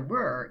if there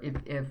were,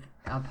 if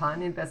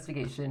upon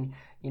investigation,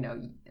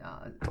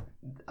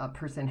 a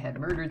person had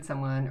murdered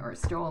someone or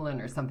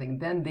stolen or something,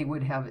 then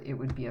it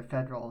would be a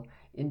federal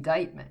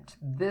indictment.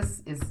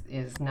 This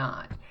is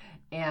not.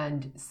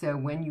 And so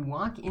when you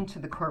walk into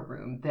the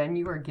courtroom, then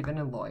you are given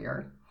a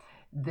lawyer.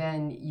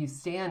 Then you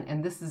stand,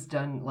 and this is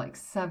done like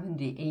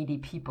 70, 80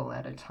 people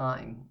at a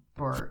time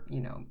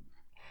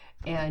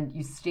and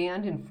you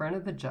stand in front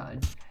of the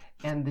judge,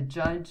 and the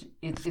judge,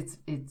 it's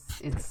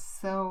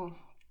so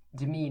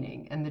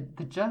demeaning. And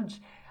the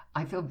judge,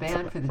 I feel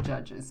bad for the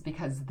judges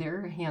because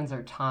their hands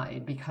are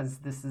tied, because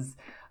this is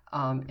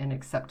an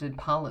accepted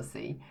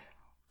policy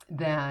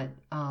that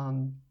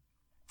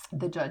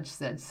the judge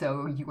said,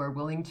 so you are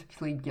willing to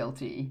plead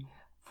guilty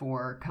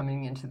for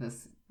coming into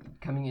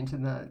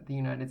the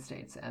United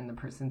States? And the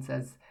person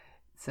says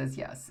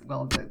yes.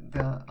 Well,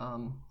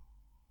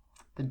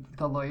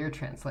 the lawyer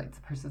translates.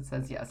 The person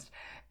says yes.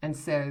 And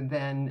so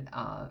then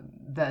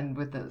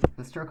with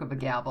the stroke of a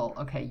gavel,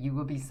 okay, you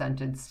will be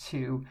sentenced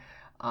to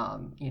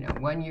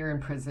 1 year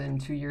in prison,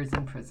 2 years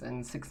in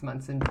prison, 6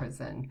 months in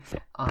prison,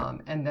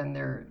 and then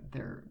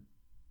they're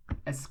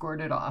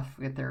escorted off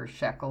with their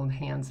shackled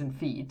hands and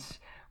feet,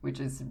 which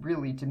is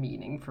really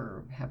demeaning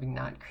for having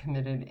not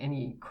committed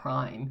any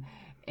crime.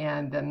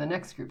 And then the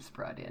next group's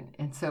brought in.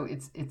 And so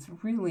it's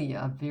really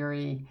a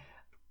very,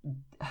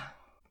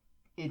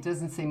 it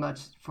doesn't say much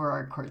for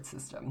our court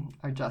system,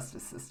 our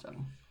justice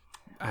system.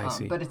 I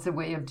see. But it's a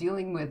way of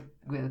dealing with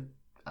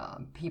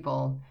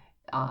people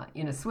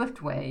in a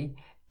swift way,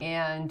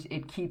 and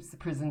it keeps the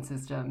prison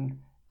system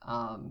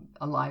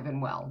alive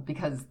and well,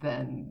 because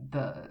then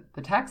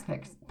the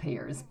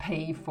taxpayers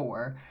pay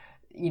for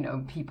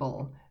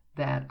people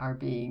that are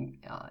being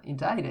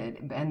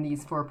indicted, and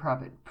these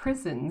for-profit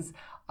prisons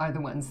are the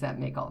ones that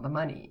make all the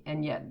money,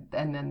 and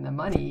then the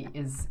money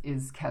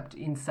is kept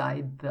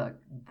inside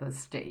the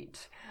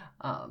state.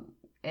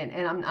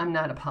 And I'm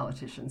not a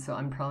politician, so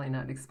I'm probably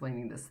not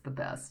explaining this the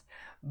best,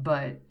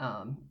 but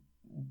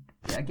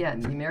again,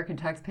 the American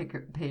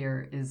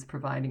taxpayer is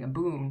providing a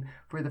boom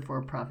for the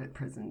for-profit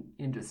prison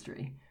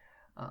industry,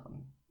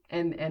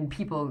 and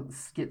people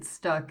get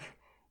stuck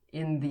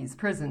in these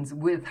prisons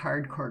with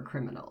hardcore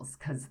criminals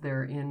because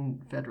they're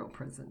in federal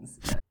prisons.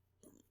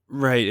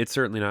 Right. It's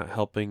certainly not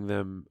helping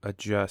them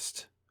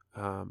adjust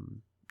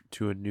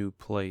to a new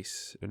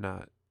place or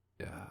not.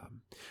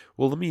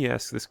 Well, let me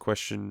ask this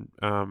question.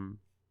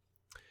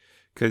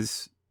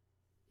 because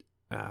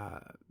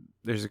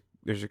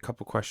there's a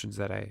couple questions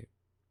that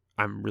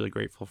I'm really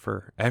grateful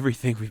for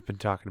everything we've been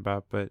talking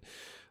about, but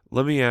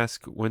let me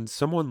ask, when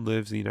someone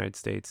lives in the United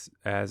States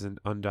as an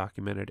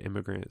undocumented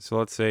immigrant, so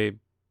let's say,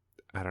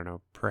 I don't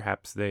know,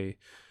 perhaps they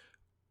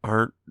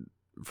aren't,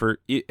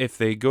 if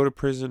they go to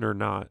prison or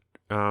not,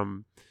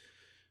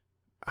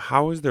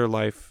 how is their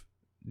life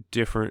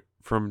different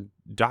from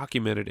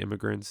documented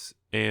immigrants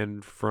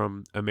and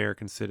from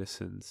American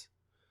citizens?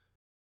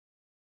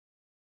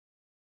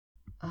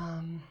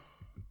 Well,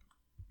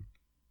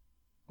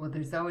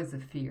 there's always a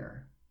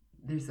fear.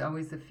 There's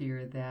always a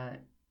fear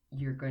that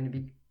you're going to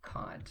be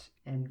caught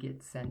and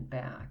get sent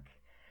back.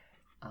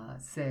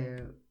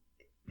 There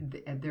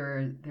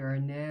are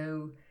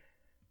no.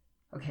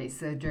 Okay,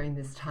 so during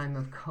this time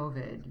of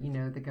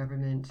COVID, the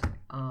government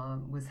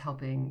was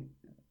helping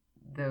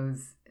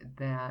those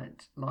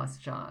that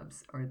lost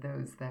jobs or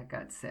those that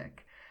got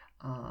sick.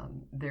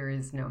 There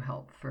is no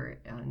help for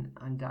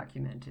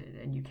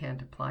undocumented, and you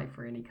can't apply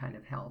for any kind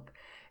of help.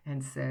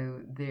 And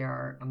so they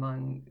are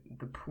among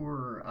the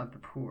poorer of the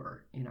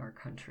poor in our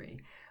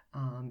country.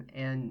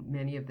 And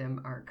many of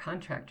them are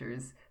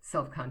contractors,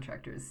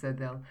 self-contractors.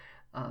 So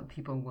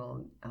people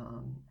will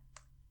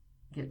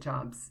get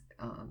jobs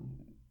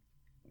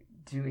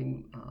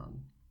doing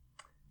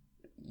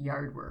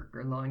yard work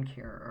or lawn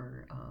care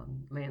or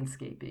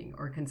landscaping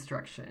or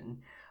construction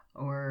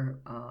or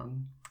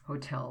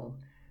hotel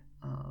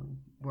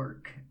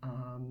work,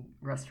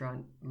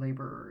 restaurant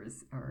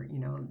laborers or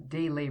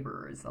day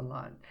laborers a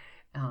lot.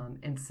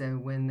 And so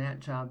when that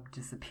job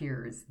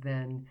disappears,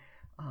 then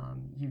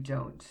you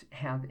don't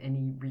have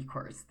any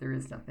recourse. There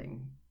is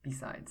nothing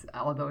besides,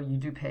 although you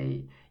do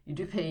pay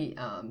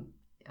income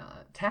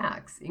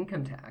tax.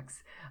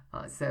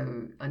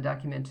 So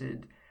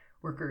undocumented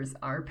workers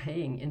are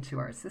paying into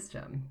our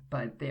system,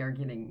 but they are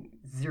getting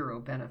zero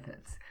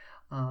benefits.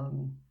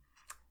 I'll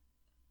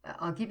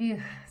give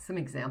you some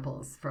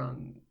examples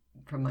from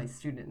my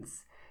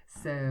students.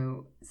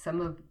 So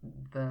some of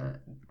the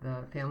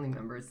family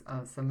members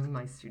of some of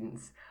my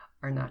students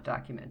are not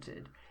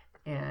documented,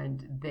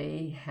 and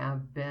they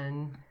have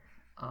been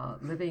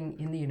living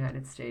in the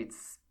United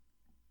States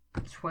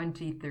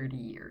 20, 30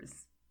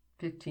 years,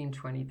 15,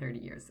 20, 30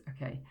 years.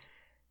 Okay.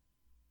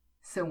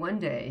 So one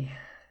day,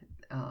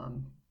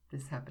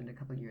 this happened a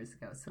couple of years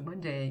ago. So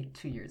one day,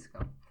 2 years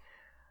ago,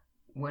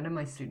 one of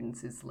my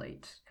students is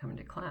late coming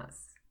to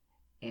class,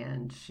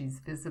 and she's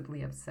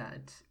visibly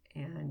upset.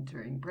 And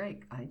during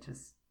break, I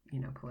just,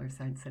 pulled her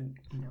aside and said,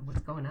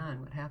 what's going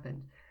on? What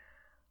happened?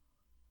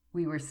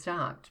 We were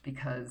stopped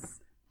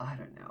because, I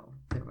don't know,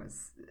 the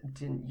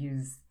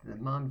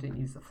mom didn't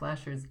use the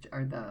flashers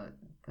or the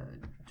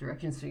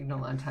direction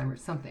signal on time or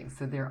something.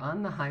 So they're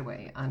on the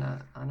highway, on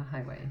a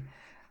highway,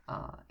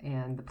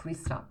 and the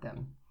police stopped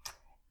them.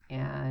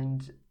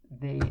 And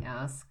they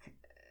ask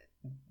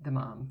the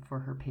mom for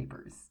her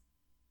papers,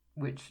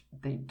 which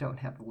they don't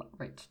have the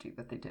right to do,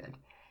 but they did.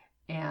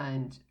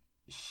 And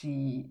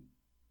she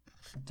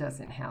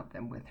doesn't have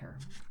them with her.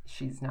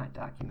 She's not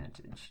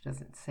documented. She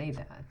doesn't say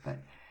that,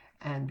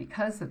 and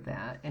because of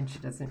that, and she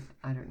doesn't,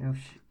 I don't know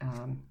if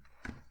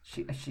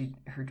she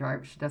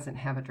doesn't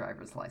have a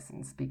driver's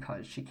license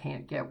because she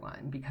can't get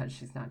one because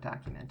she's not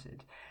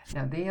documented.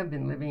 Now they have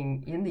been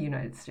living in the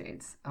United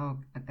States. Oh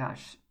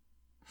gosh.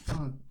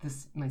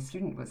 My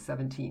student was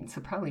 17,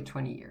 so probably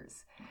 20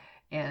 years.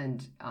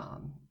 And,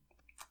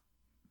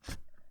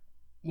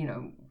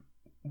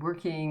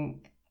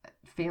 working,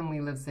 family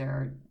lives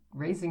there,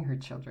 raising her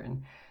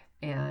children.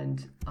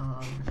 And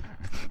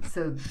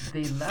so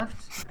they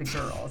left the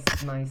girls,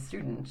 my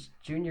student,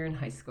 junior in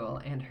high school,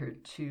 and her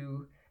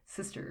two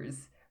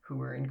sisters, who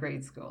were in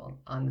grade school,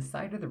 on the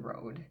side of the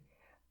road.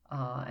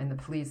 And the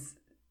police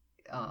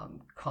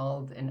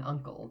called an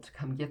uncle to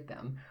come get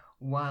them,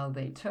 while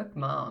they took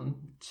mom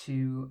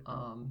to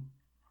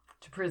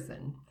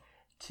prison,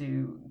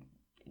 to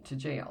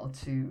jail,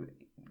 to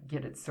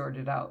get it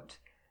sorted out.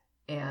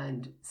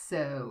 And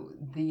so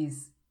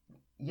these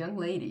young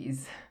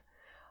ladies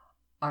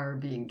are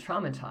being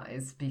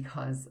traumatized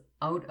because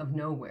out of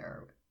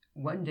nowhere,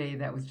 one day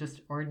that was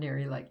just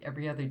ordinary, like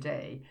every other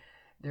day,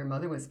 their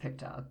mother was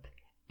picked up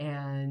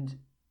and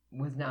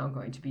was now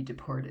going to be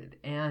deported.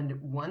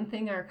 And one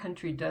thing our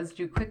country does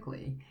do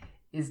quickly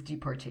is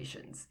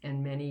deportations,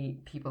 and many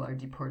people are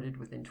deported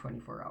within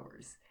 24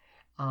 hours.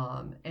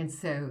 And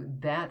so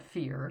that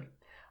fear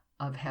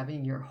of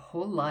having your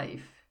whole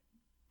life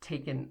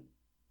taken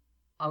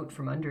out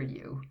from under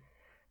you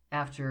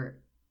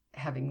after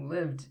having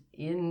lived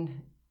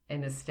in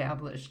an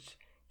established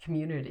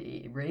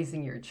community,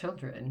 raising your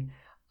children,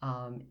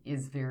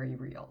 is very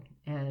real.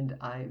 And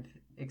I've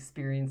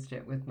experienced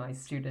it with my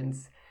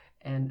students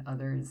and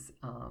others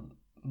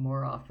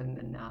more often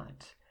than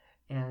not.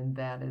 And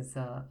that is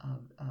a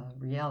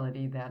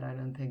reality that I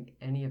don't think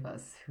any of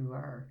us who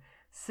are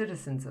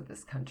citizens of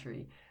this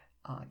country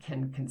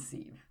can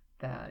conceive.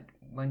 that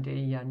one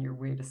day on your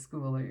way to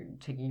school or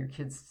taking your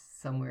kids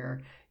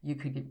somewhere, you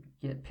could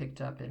get picked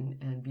up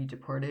and be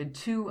deported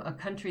to a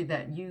country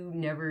that you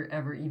never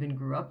ever even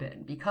grew up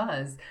in,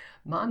 because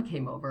mom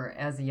came over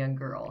as a young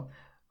girl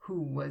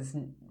who was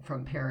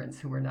from parents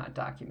who were not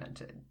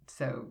documented.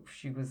 So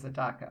she was a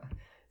DACA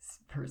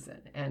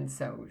person. And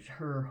so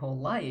her whole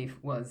life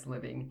was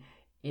living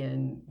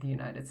in the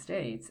United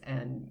States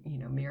and,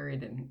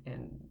 married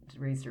and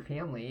raised her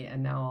family.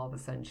 And now all of a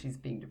sudden she's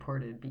being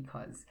deported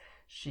because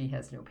she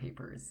has no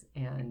papers.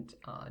 And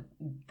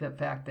the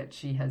fact that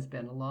she has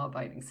been a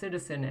law-abiding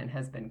citizen and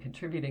has been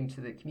contributing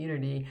to the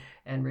community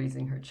and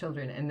raising her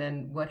children. And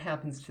then what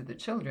happens to the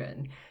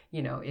children?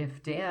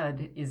 If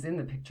dad is in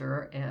the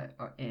picture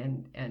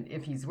and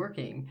if he's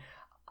working,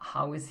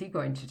 how is he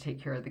going to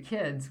take care of the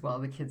kids while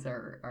the kids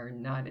are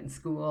not in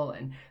school?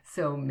 And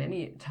so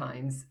many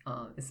times,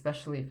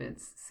 especially if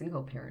it's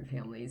single parent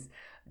families,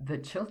 the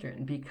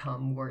children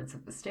become wards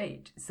of the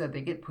state. So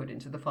they get put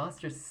into the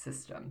foster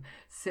system.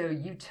 So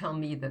you tell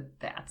me that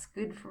that's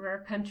good for our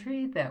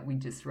country, that we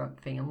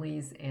disrupt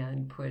families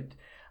and put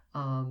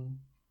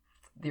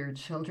their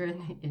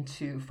children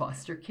into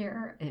foster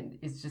care? And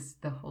it's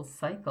just the whole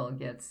cycle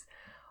gets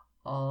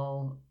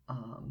all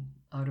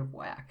out of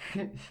whack,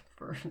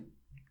 for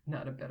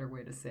not a better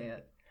way to say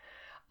it.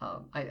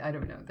 I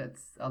don't know.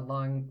 That's a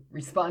long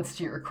response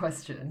to your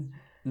question.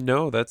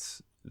 No,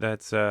 that's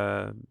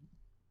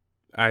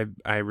I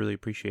really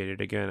appreciate it.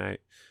 Again,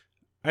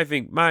 I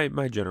think my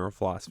general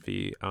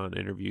philosophy on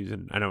interviews,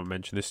 and I know I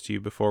mentioned this to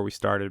you before we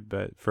started,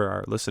 but for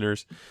our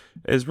listeners,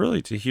 is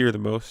really to hear the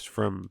most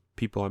from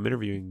people I'm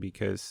interviewing,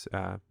 because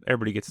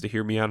everybody gets to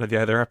hear me out of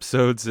the other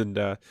episodes,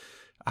 and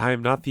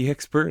I'm not the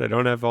expert. I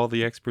don't have all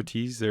the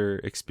expertise or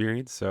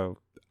experience, so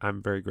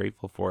I'm very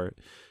grateful for it.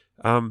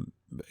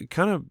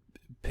 Kind of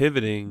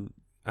pivoting,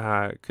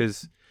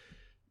 because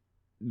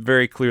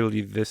very clearly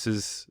this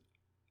is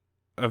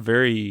a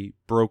very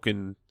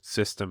broken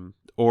system.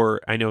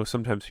 Or I know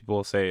sometimes people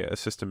will say a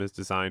system is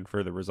designed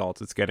for the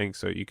results it's getting,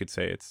 so you could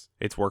say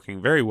it's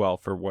working very well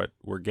for what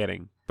we're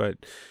getting,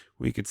 but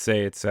we could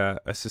say it's a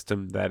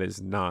system that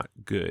is not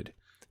good.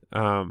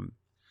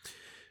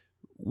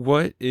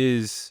 What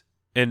is,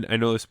 and I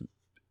know this,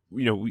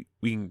 we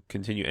can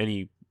continue.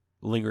 Any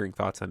lingering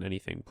thoughts on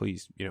anything,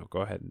 please,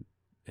 go ahead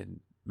and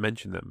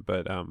mention them.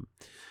 But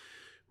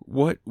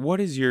what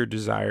is your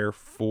desire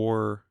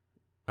for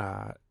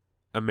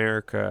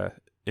America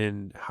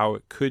and how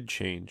it could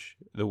change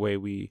the way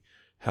we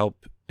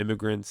help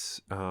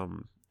immigrants,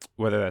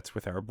 whether that's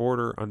with our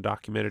border,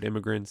 undocumented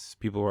immigrants,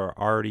 people who are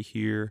already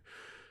here,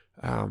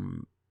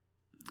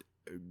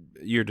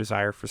 your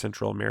desire for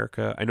Central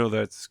America? I know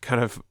that's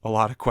kind of a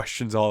lot of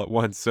questions all at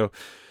once, so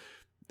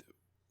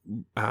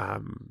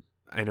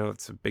I know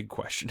it's a big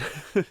question.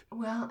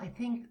 Well, I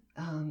think,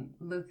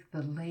 Luke,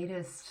 the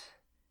latest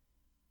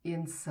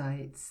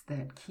insights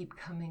that keep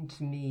coming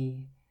to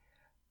me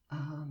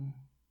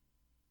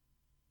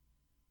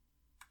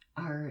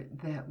are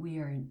that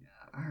we're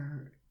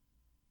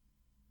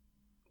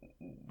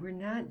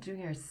not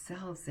doing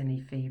ourselves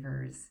any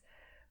favors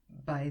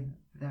by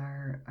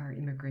our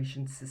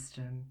immigration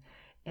system.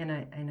 And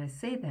I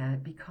say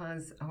that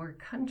because our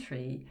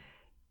country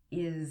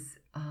is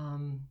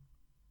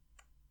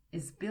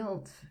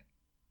built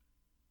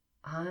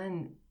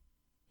on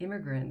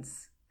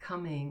immigrants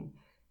coming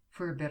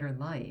for a better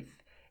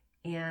life.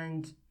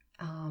 And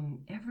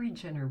every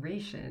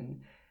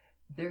generation,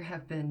 there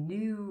have been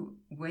new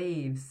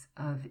waves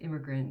of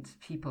immigrant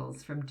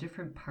peoples from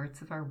different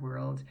parts of our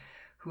world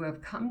who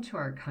have come to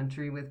our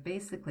country with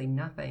basically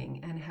nothing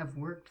and have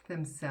worked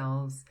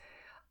themselves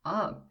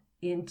up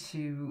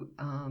into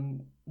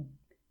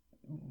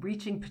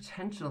reaching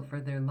potential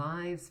for their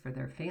lives, for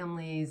their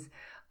families,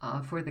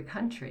 for the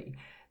country.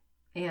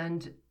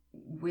 And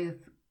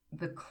with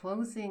the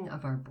closing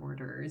of our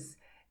borders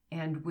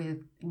and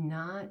with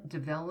not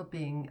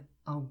developing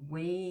a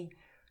way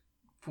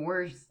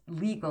for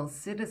legal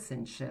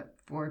citizenship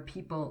for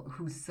people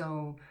who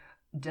so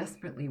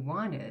desperately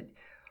want it,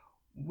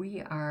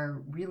 we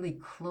are really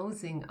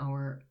closing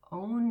our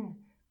own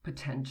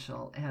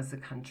potential as a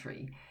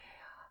country.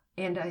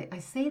 And I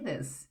say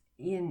this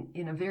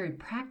in a very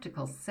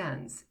practical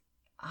sense.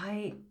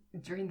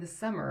 During the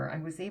summer, I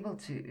was able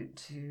to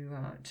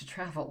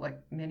travel,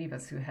 like many of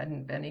us who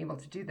hadn't been able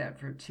to do that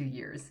for 2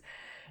 years.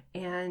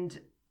 And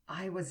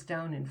I was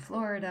down in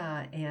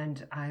Florida,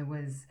 and I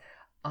was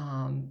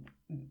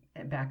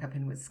back up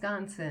in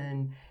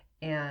Wisconsin,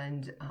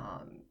 and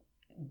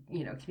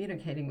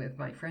communicating with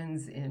my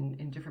friends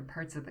in different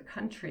parts of the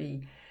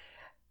country.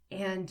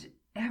 And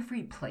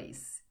every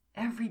place,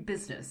 every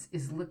business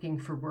is looking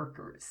for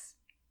workers.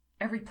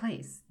 Every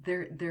place.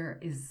 There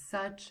is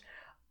such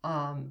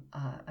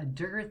a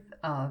dearth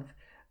of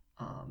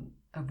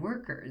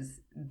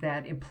workers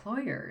that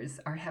employers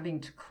are having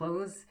to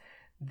close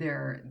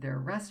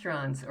their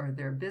restaurants or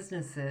their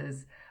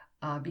businesses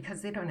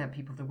because they don't have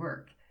people to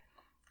work.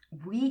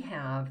 We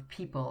have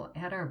people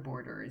at our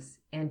borders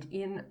and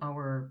in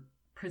our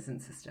prison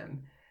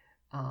system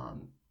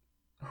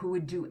who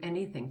would do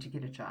anything to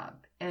get a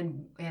job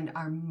and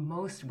are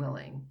most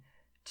willing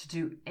to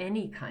do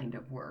any kind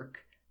of work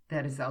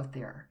that is out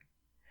there.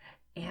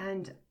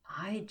 And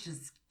I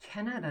just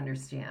cannot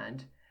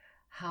understand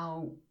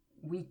how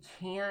we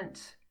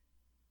can't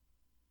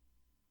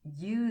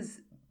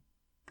use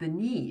the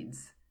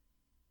needs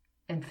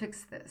and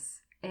fix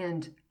this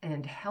and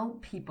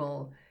help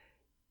people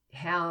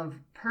have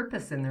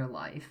purpose in their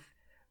life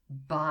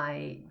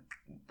by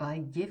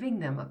giving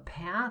them a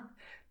path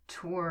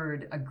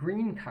toward a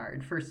green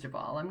card. First of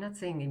all, I'm not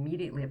saying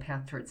immediately a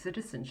path toward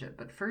citizenship,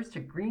 but first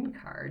a green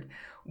card,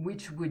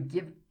 which would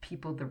give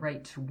people the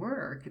right to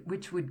work,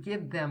 which would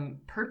give them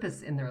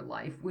purpose in their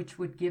life, which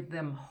would give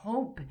them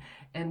hope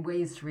and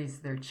ways to raise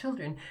their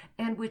children,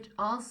 and which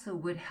also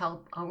would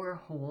help our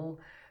whole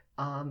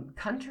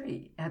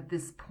country at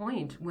this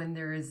point when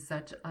there is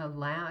such a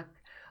lack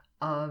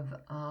of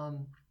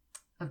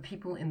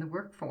people in the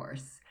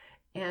workforce.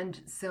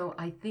 And so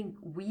I think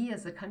we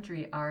as a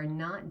country are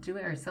not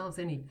doing ourselves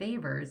any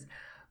favors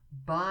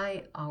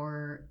by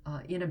our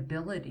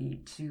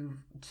inability to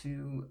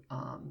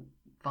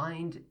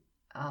find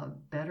a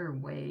better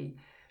way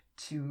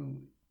to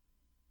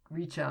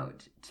reach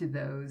out to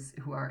those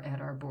who are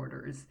at our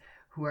borders,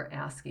 who are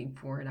asking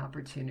for an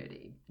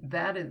opportunity.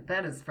 That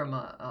is from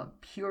a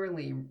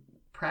purely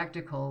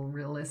practical,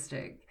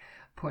 realistic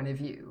point of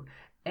view.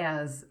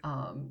 As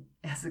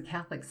a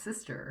Catholic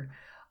sister,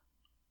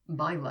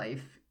 my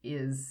life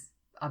is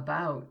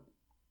about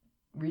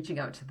reaching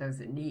out to those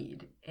in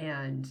need.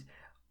 And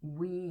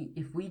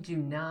if we do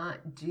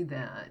not do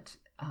that,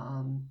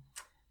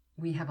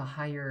 we have a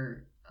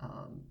higher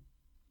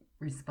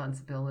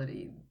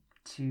responsibility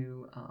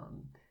to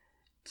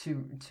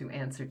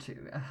answer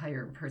to, a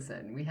higher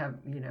person. We have,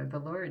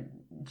 the Lord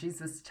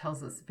Jesus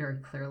tells us very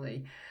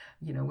clearly,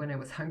 when I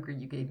was hungry,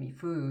 you gave me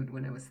food.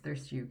 When I was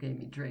thirsty, you gave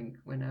me drink.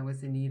 When I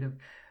was in need of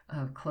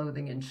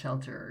clothing and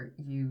shelter,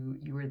 you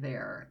were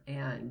there.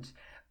 And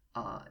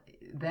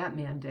that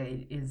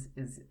mandate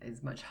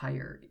is much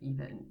higher,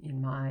 even in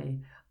my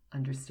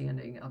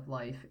understanding of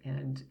life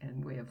and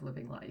way of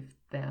living life,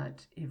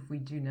 that if we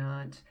do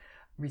not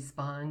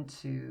respond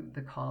to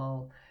the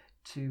call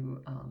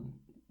to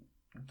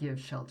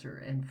give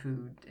shelter and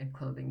food and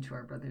clothing to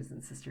our brothers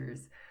and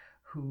sisters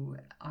who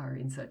are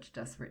in such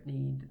desperate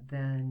need,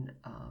 then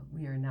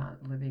we are not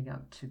living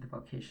up to the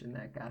vocation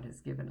that God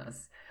has given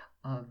us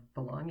of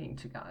belonging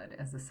to God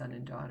as a son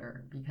and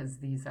daughter, because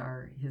these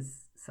are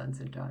his sons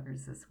and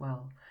daughters as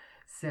well.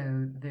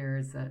 So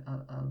there's a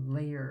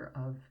layer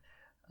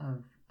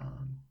of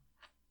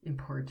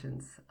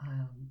importance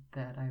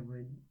that I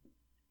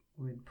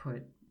would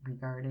put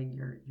regarding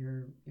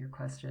your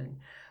question.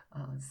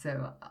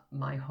 So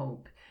my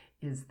hope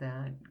is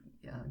that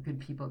good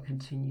people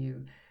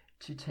continue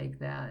to take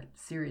that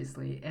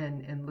seriously.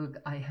 And look,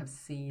 I have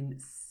seen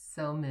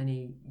so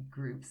many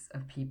groups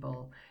of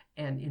people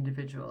and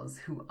individuals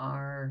who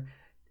are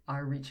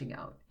reaching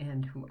out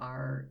and who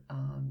are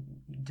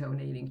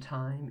donating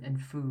time and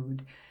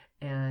food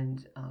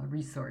and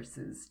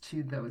resources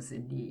to those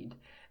in need.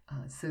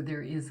 So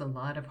there is a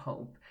lot of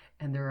hope,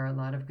 and there are a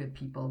lot of good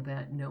people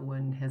that no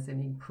one has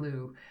any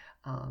clue.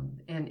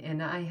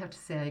 And I have to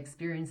say, I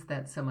experienced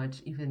that so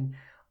much, even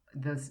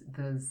those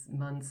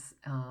months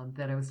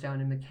that I was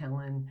down in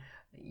McAllen.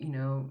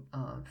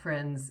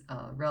 Friends,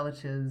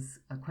 relatives,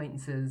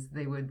 acquaintances,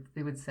 they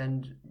would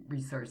send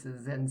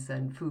resources and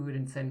send food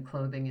and send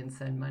clothing and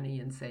send money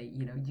and say,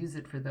 use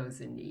it for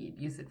those in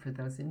need, use it for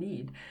those in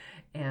need.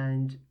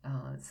 And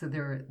so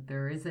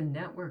there is a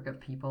network of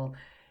people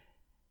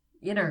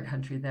in our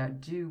country that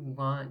do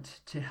want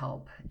to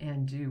help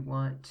and do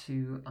want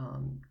to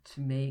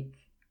make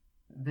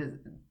the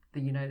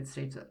United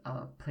States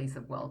a place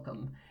of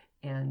welcome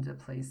and a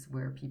place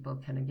where people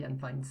can again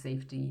find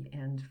safety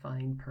and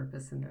find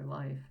purpose in their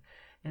life.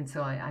 And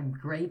so I'm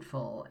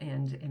grateful,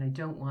 and I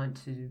don't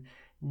want to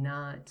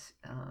not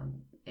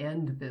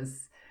end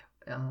this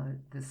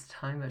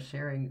time of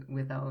sharing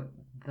without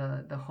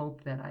the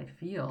hope that I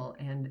feel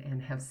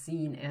and have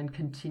seen and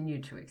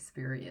continue to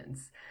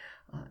experience.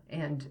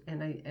 And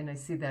I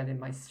see that in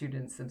my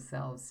students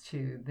themselves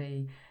too.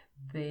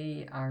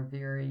 They are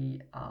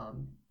very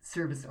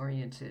service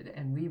oriented,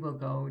 and we will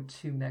go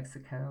to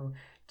Mexico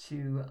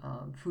to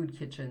food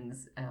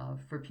kitchens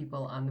for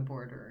people on the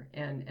border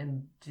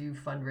and do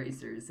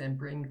fundraisers and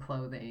bring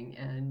clothing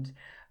and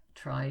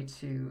try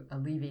to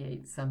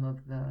alleviate some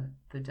of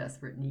the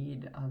desperate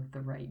need of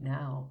the right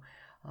now.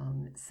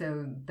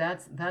 So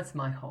that's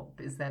my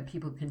hope, is that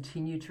people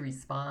continue to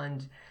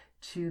respond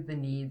to the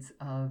needs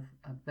of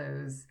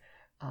those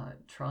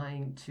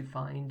trying to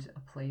find a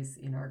place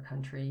in our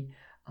country,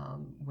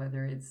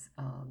 whether it's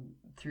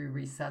through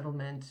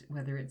resettlement,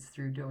 whether it's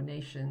through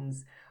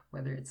donations,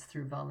 whether it's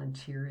through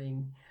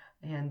volunteering.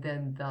 And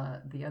then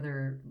the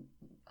other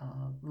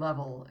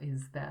level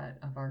is that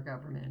of our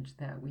government,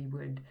 that we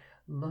would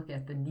look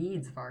at the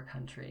needs of our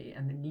country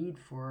and the need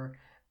for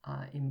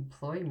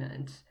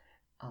employment,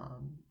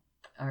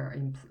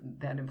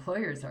 that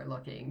employers are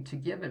looking to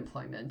give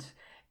employment,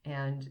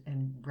 and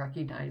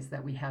recognize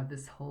that we have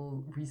this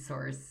whole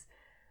resource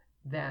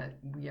that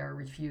we are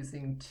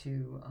refusing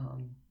to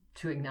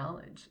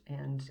acknowledge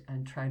and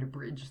try to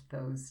bridge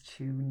those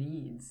two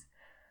needs.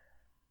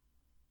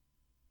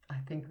 I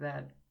think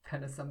that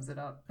kind of sums it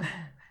up.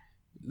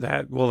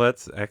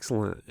 That's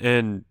excellent.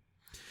 And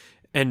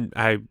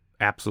I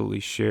absolutely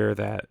share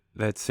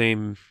that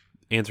same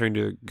answering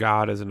to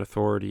God as an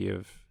authority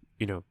of,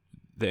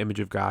 the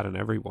image of God in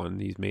everyone.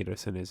 He's made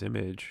us in his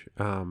image.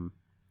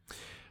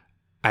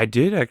 I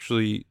did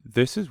actually,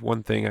 this is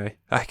one thing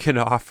I can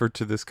offer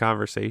to this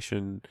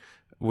conversation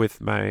with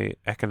my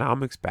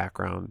economics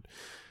background.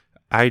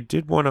 I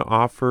did want to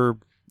offer,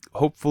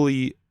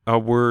 hopefully, a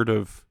word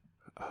of,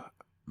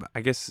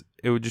 I guess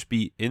it would just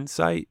be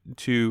insight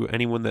to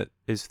anyone that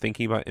is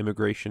thinking about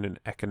immigration and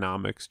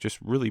economics, just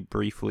really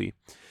briefly.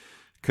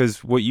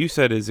 Because what you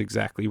said is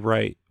exactly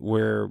right,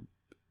 where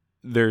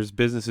there's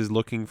businesses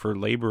looking for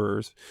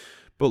laborers.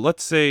 But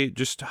let's say,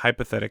 just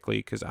hypothetically,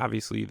 because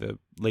obviously the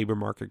labor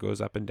market goes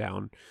up and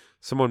down,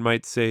 someone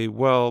might say,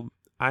 well,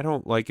 I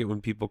don't like it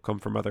when people come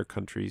from other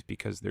countries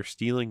because they're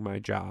stealing my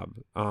job.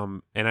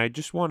 And I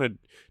just want to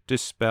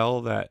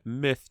dispel that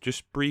myth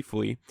just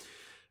briefly.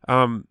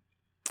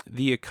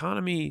 The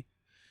economy,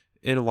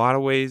 in a lot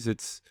of ways,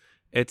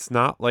 it's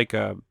not like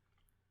a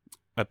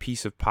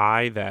piece of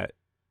pie that,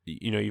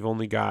 you've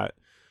only got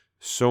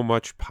so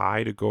much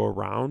pie to go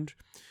around.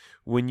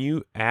 When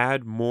you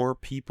add more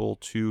people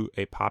to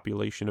a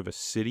population of a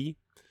city,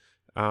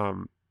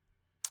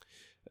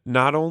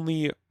 not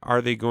only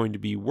are they going to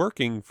be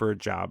working for a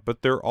job,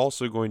 but they're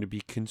also going to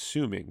be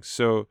consuming.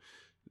 So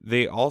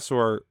they also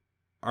are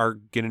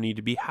going to need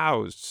to be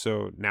housed.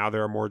 So now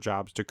there are more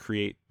jobs to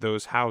create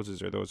those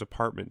houses or those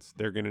apartments.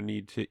 They're going to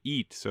need to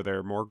eat. So there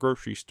are more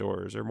grocery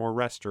stores or more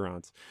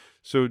restaurants.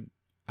 So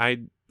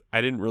I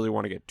didn't really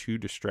want to get too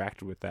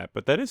distracted with that,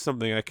 but that is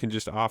something I can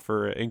just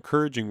offer an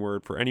encouraging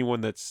word for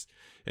anyone that's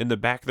in the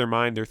back of their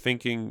mind. They're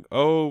thinking,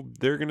 oh,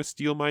 they're going to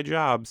steal my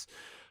jobs.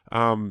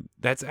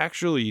 That's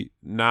actually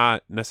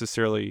not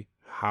necessarily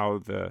how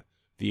the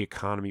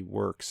economy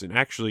works. And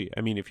actually,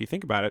 I mean, if you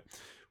think about it,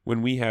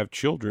 when we have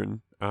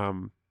children,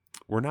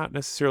 we're not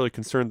necessarily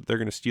concerned that they're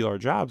going to steal our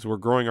jobs. We're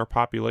growing our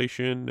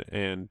population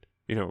and,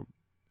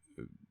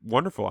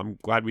 wonderful. I'm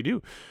glad we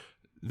do.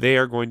 They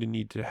are going to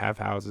need to have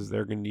houses.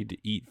 They're going to need to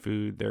eat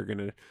food. They're going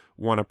to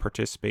want to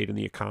participate in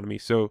the economy.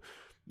 So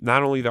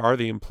not only are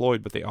they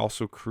employed, but they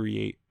also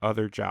create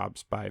other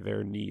jobs by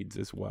their needs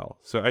as well.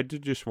 So I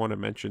did just want to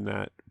mention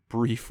that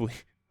briefly.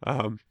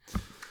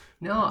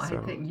 No, I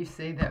So think you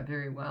say that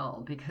very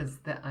well because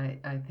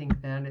I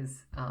think that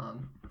is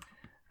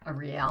a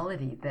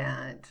reality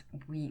that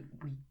we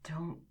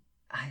don't,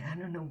 I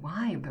don't know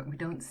why, but we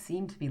don't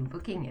seem to be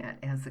looking at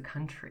as a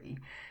country.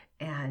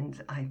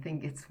 And I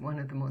think it's one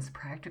of the most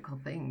practical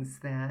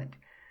things that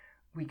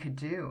we could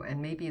do. And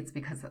maybe it's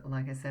because,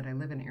 like I said, I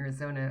live in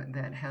Arizona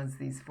that has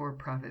these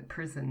for-profit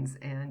prisons,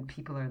 and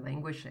people are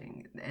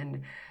languishing,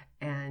 and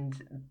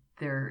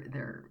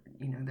they're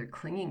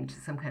clinging to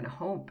some kind of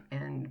hope,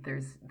 and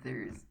there's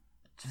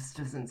just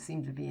doesn't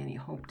seem to be any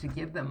hope to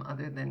give them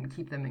other than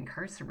keep them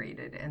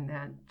incarcerated, and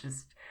that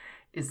just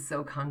is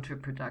so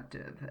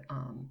counterproductive.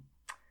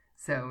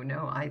 So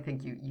no, I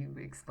think you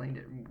explained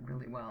it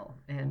really well,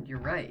 and you're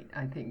right.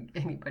 I think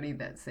anybody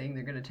that's saying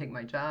they're going to take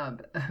my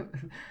job,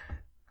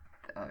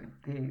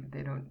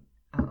 they don't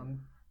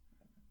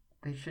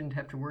they shouldn't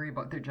have to worry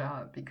about their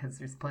job because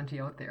there's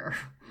plenty out there.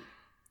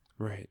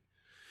 right.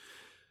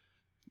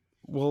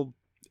 Well,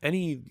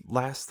 any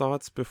last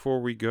thoughts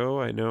before we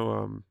go? I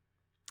know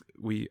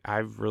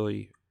I've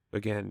really,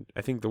 again,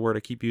 I think the word I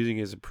keep using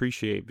is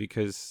appreciate,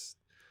 because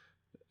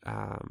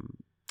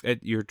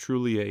you're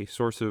truly a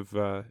source of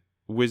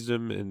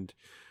wisdom, and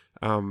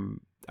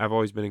I've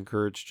always been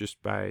encouraged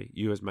just by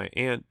you as my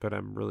aunt, but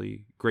I'm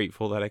really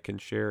grateful that I can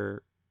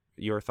share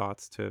your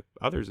thoughts to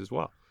others as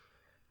well.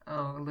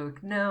 Oh,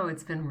 Luke, no,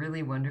 it's been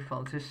really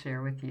wonderful to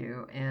share with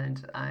you.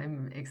 And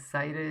I'm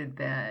excited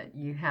that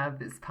you have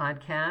this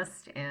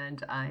podcast.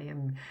 And I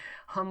am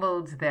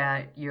humbled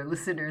that your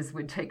listeners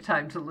would take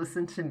time to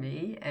listen to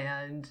me.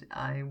 And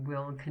I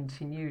will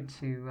continue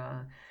to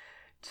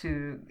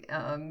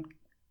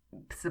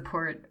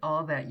support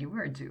all that you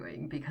are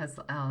doing because,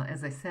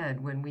 as I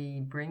said, when we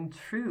bring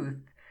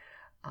truth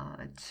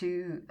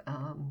to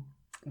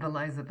the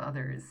lives of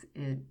others,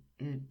 it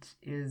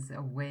is a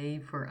way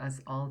for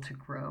us all to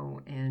grow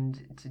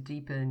and to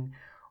deepen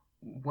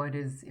what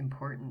is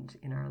important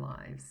in our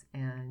lives.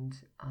 And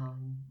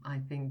I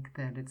think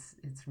that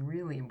it's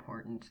really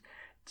important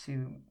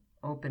to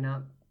open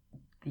up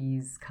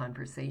these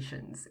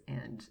conversations.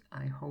 And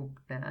I hope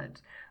that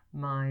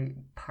my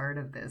part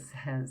of this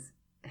has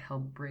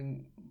helped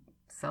bring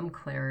some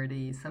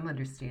clarity, some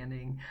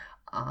understanding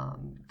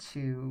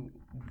to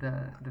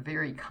the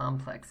very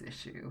complex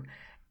issue,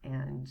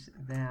 and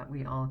that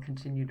we all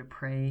continue to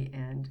pray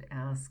and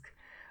ask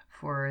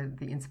for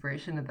the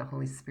inspiration of the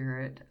Holy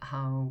Spirit,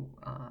 how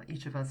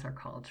each of us are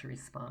called to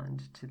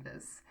respond to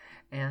this.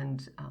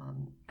 And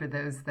for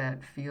those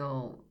that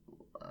feel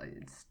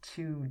it's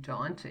too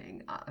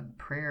daunting,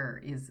 prayer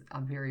is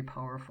a very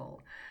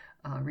powerful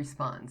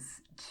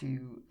response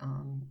to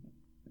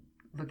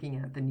looking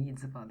at the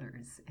needs of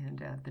others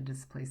and at the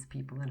displaced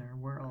people in our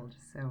world.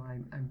 So I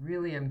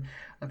really am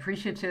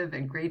appreciative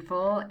and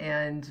grateful,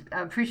 and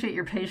appreciate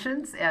your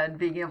patience and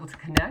being able to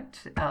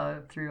connect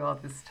through all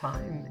this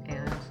time,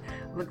 and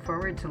look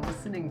forward to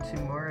listening to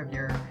more of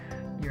your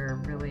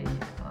really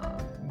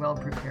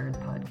well-prepared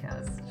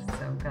podcast.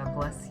 So God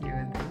bless you,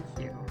 and thank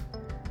you.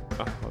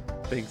 Oh,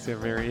 thanks,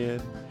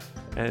 Marianne.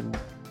 And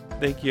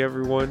thank you,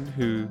 everyone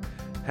who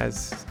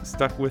has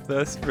stuck with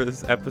us for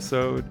this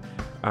episode.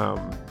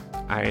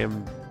 I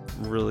am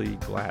really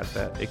glad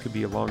that it could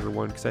be a longer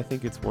one, because I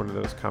think it's one of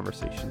those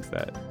conversations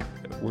that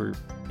we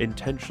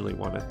intentionally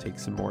want to take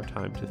some more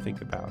time to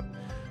think about.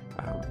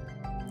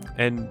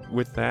 And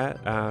with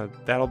that,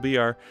 that'll be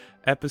our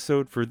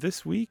episode for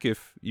this week.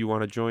 If you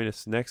want to join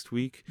us next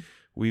week,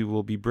 we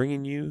will be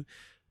bringing you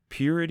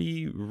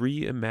Purity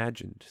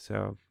Reimagined.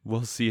 So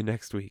we'll see you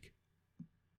next week.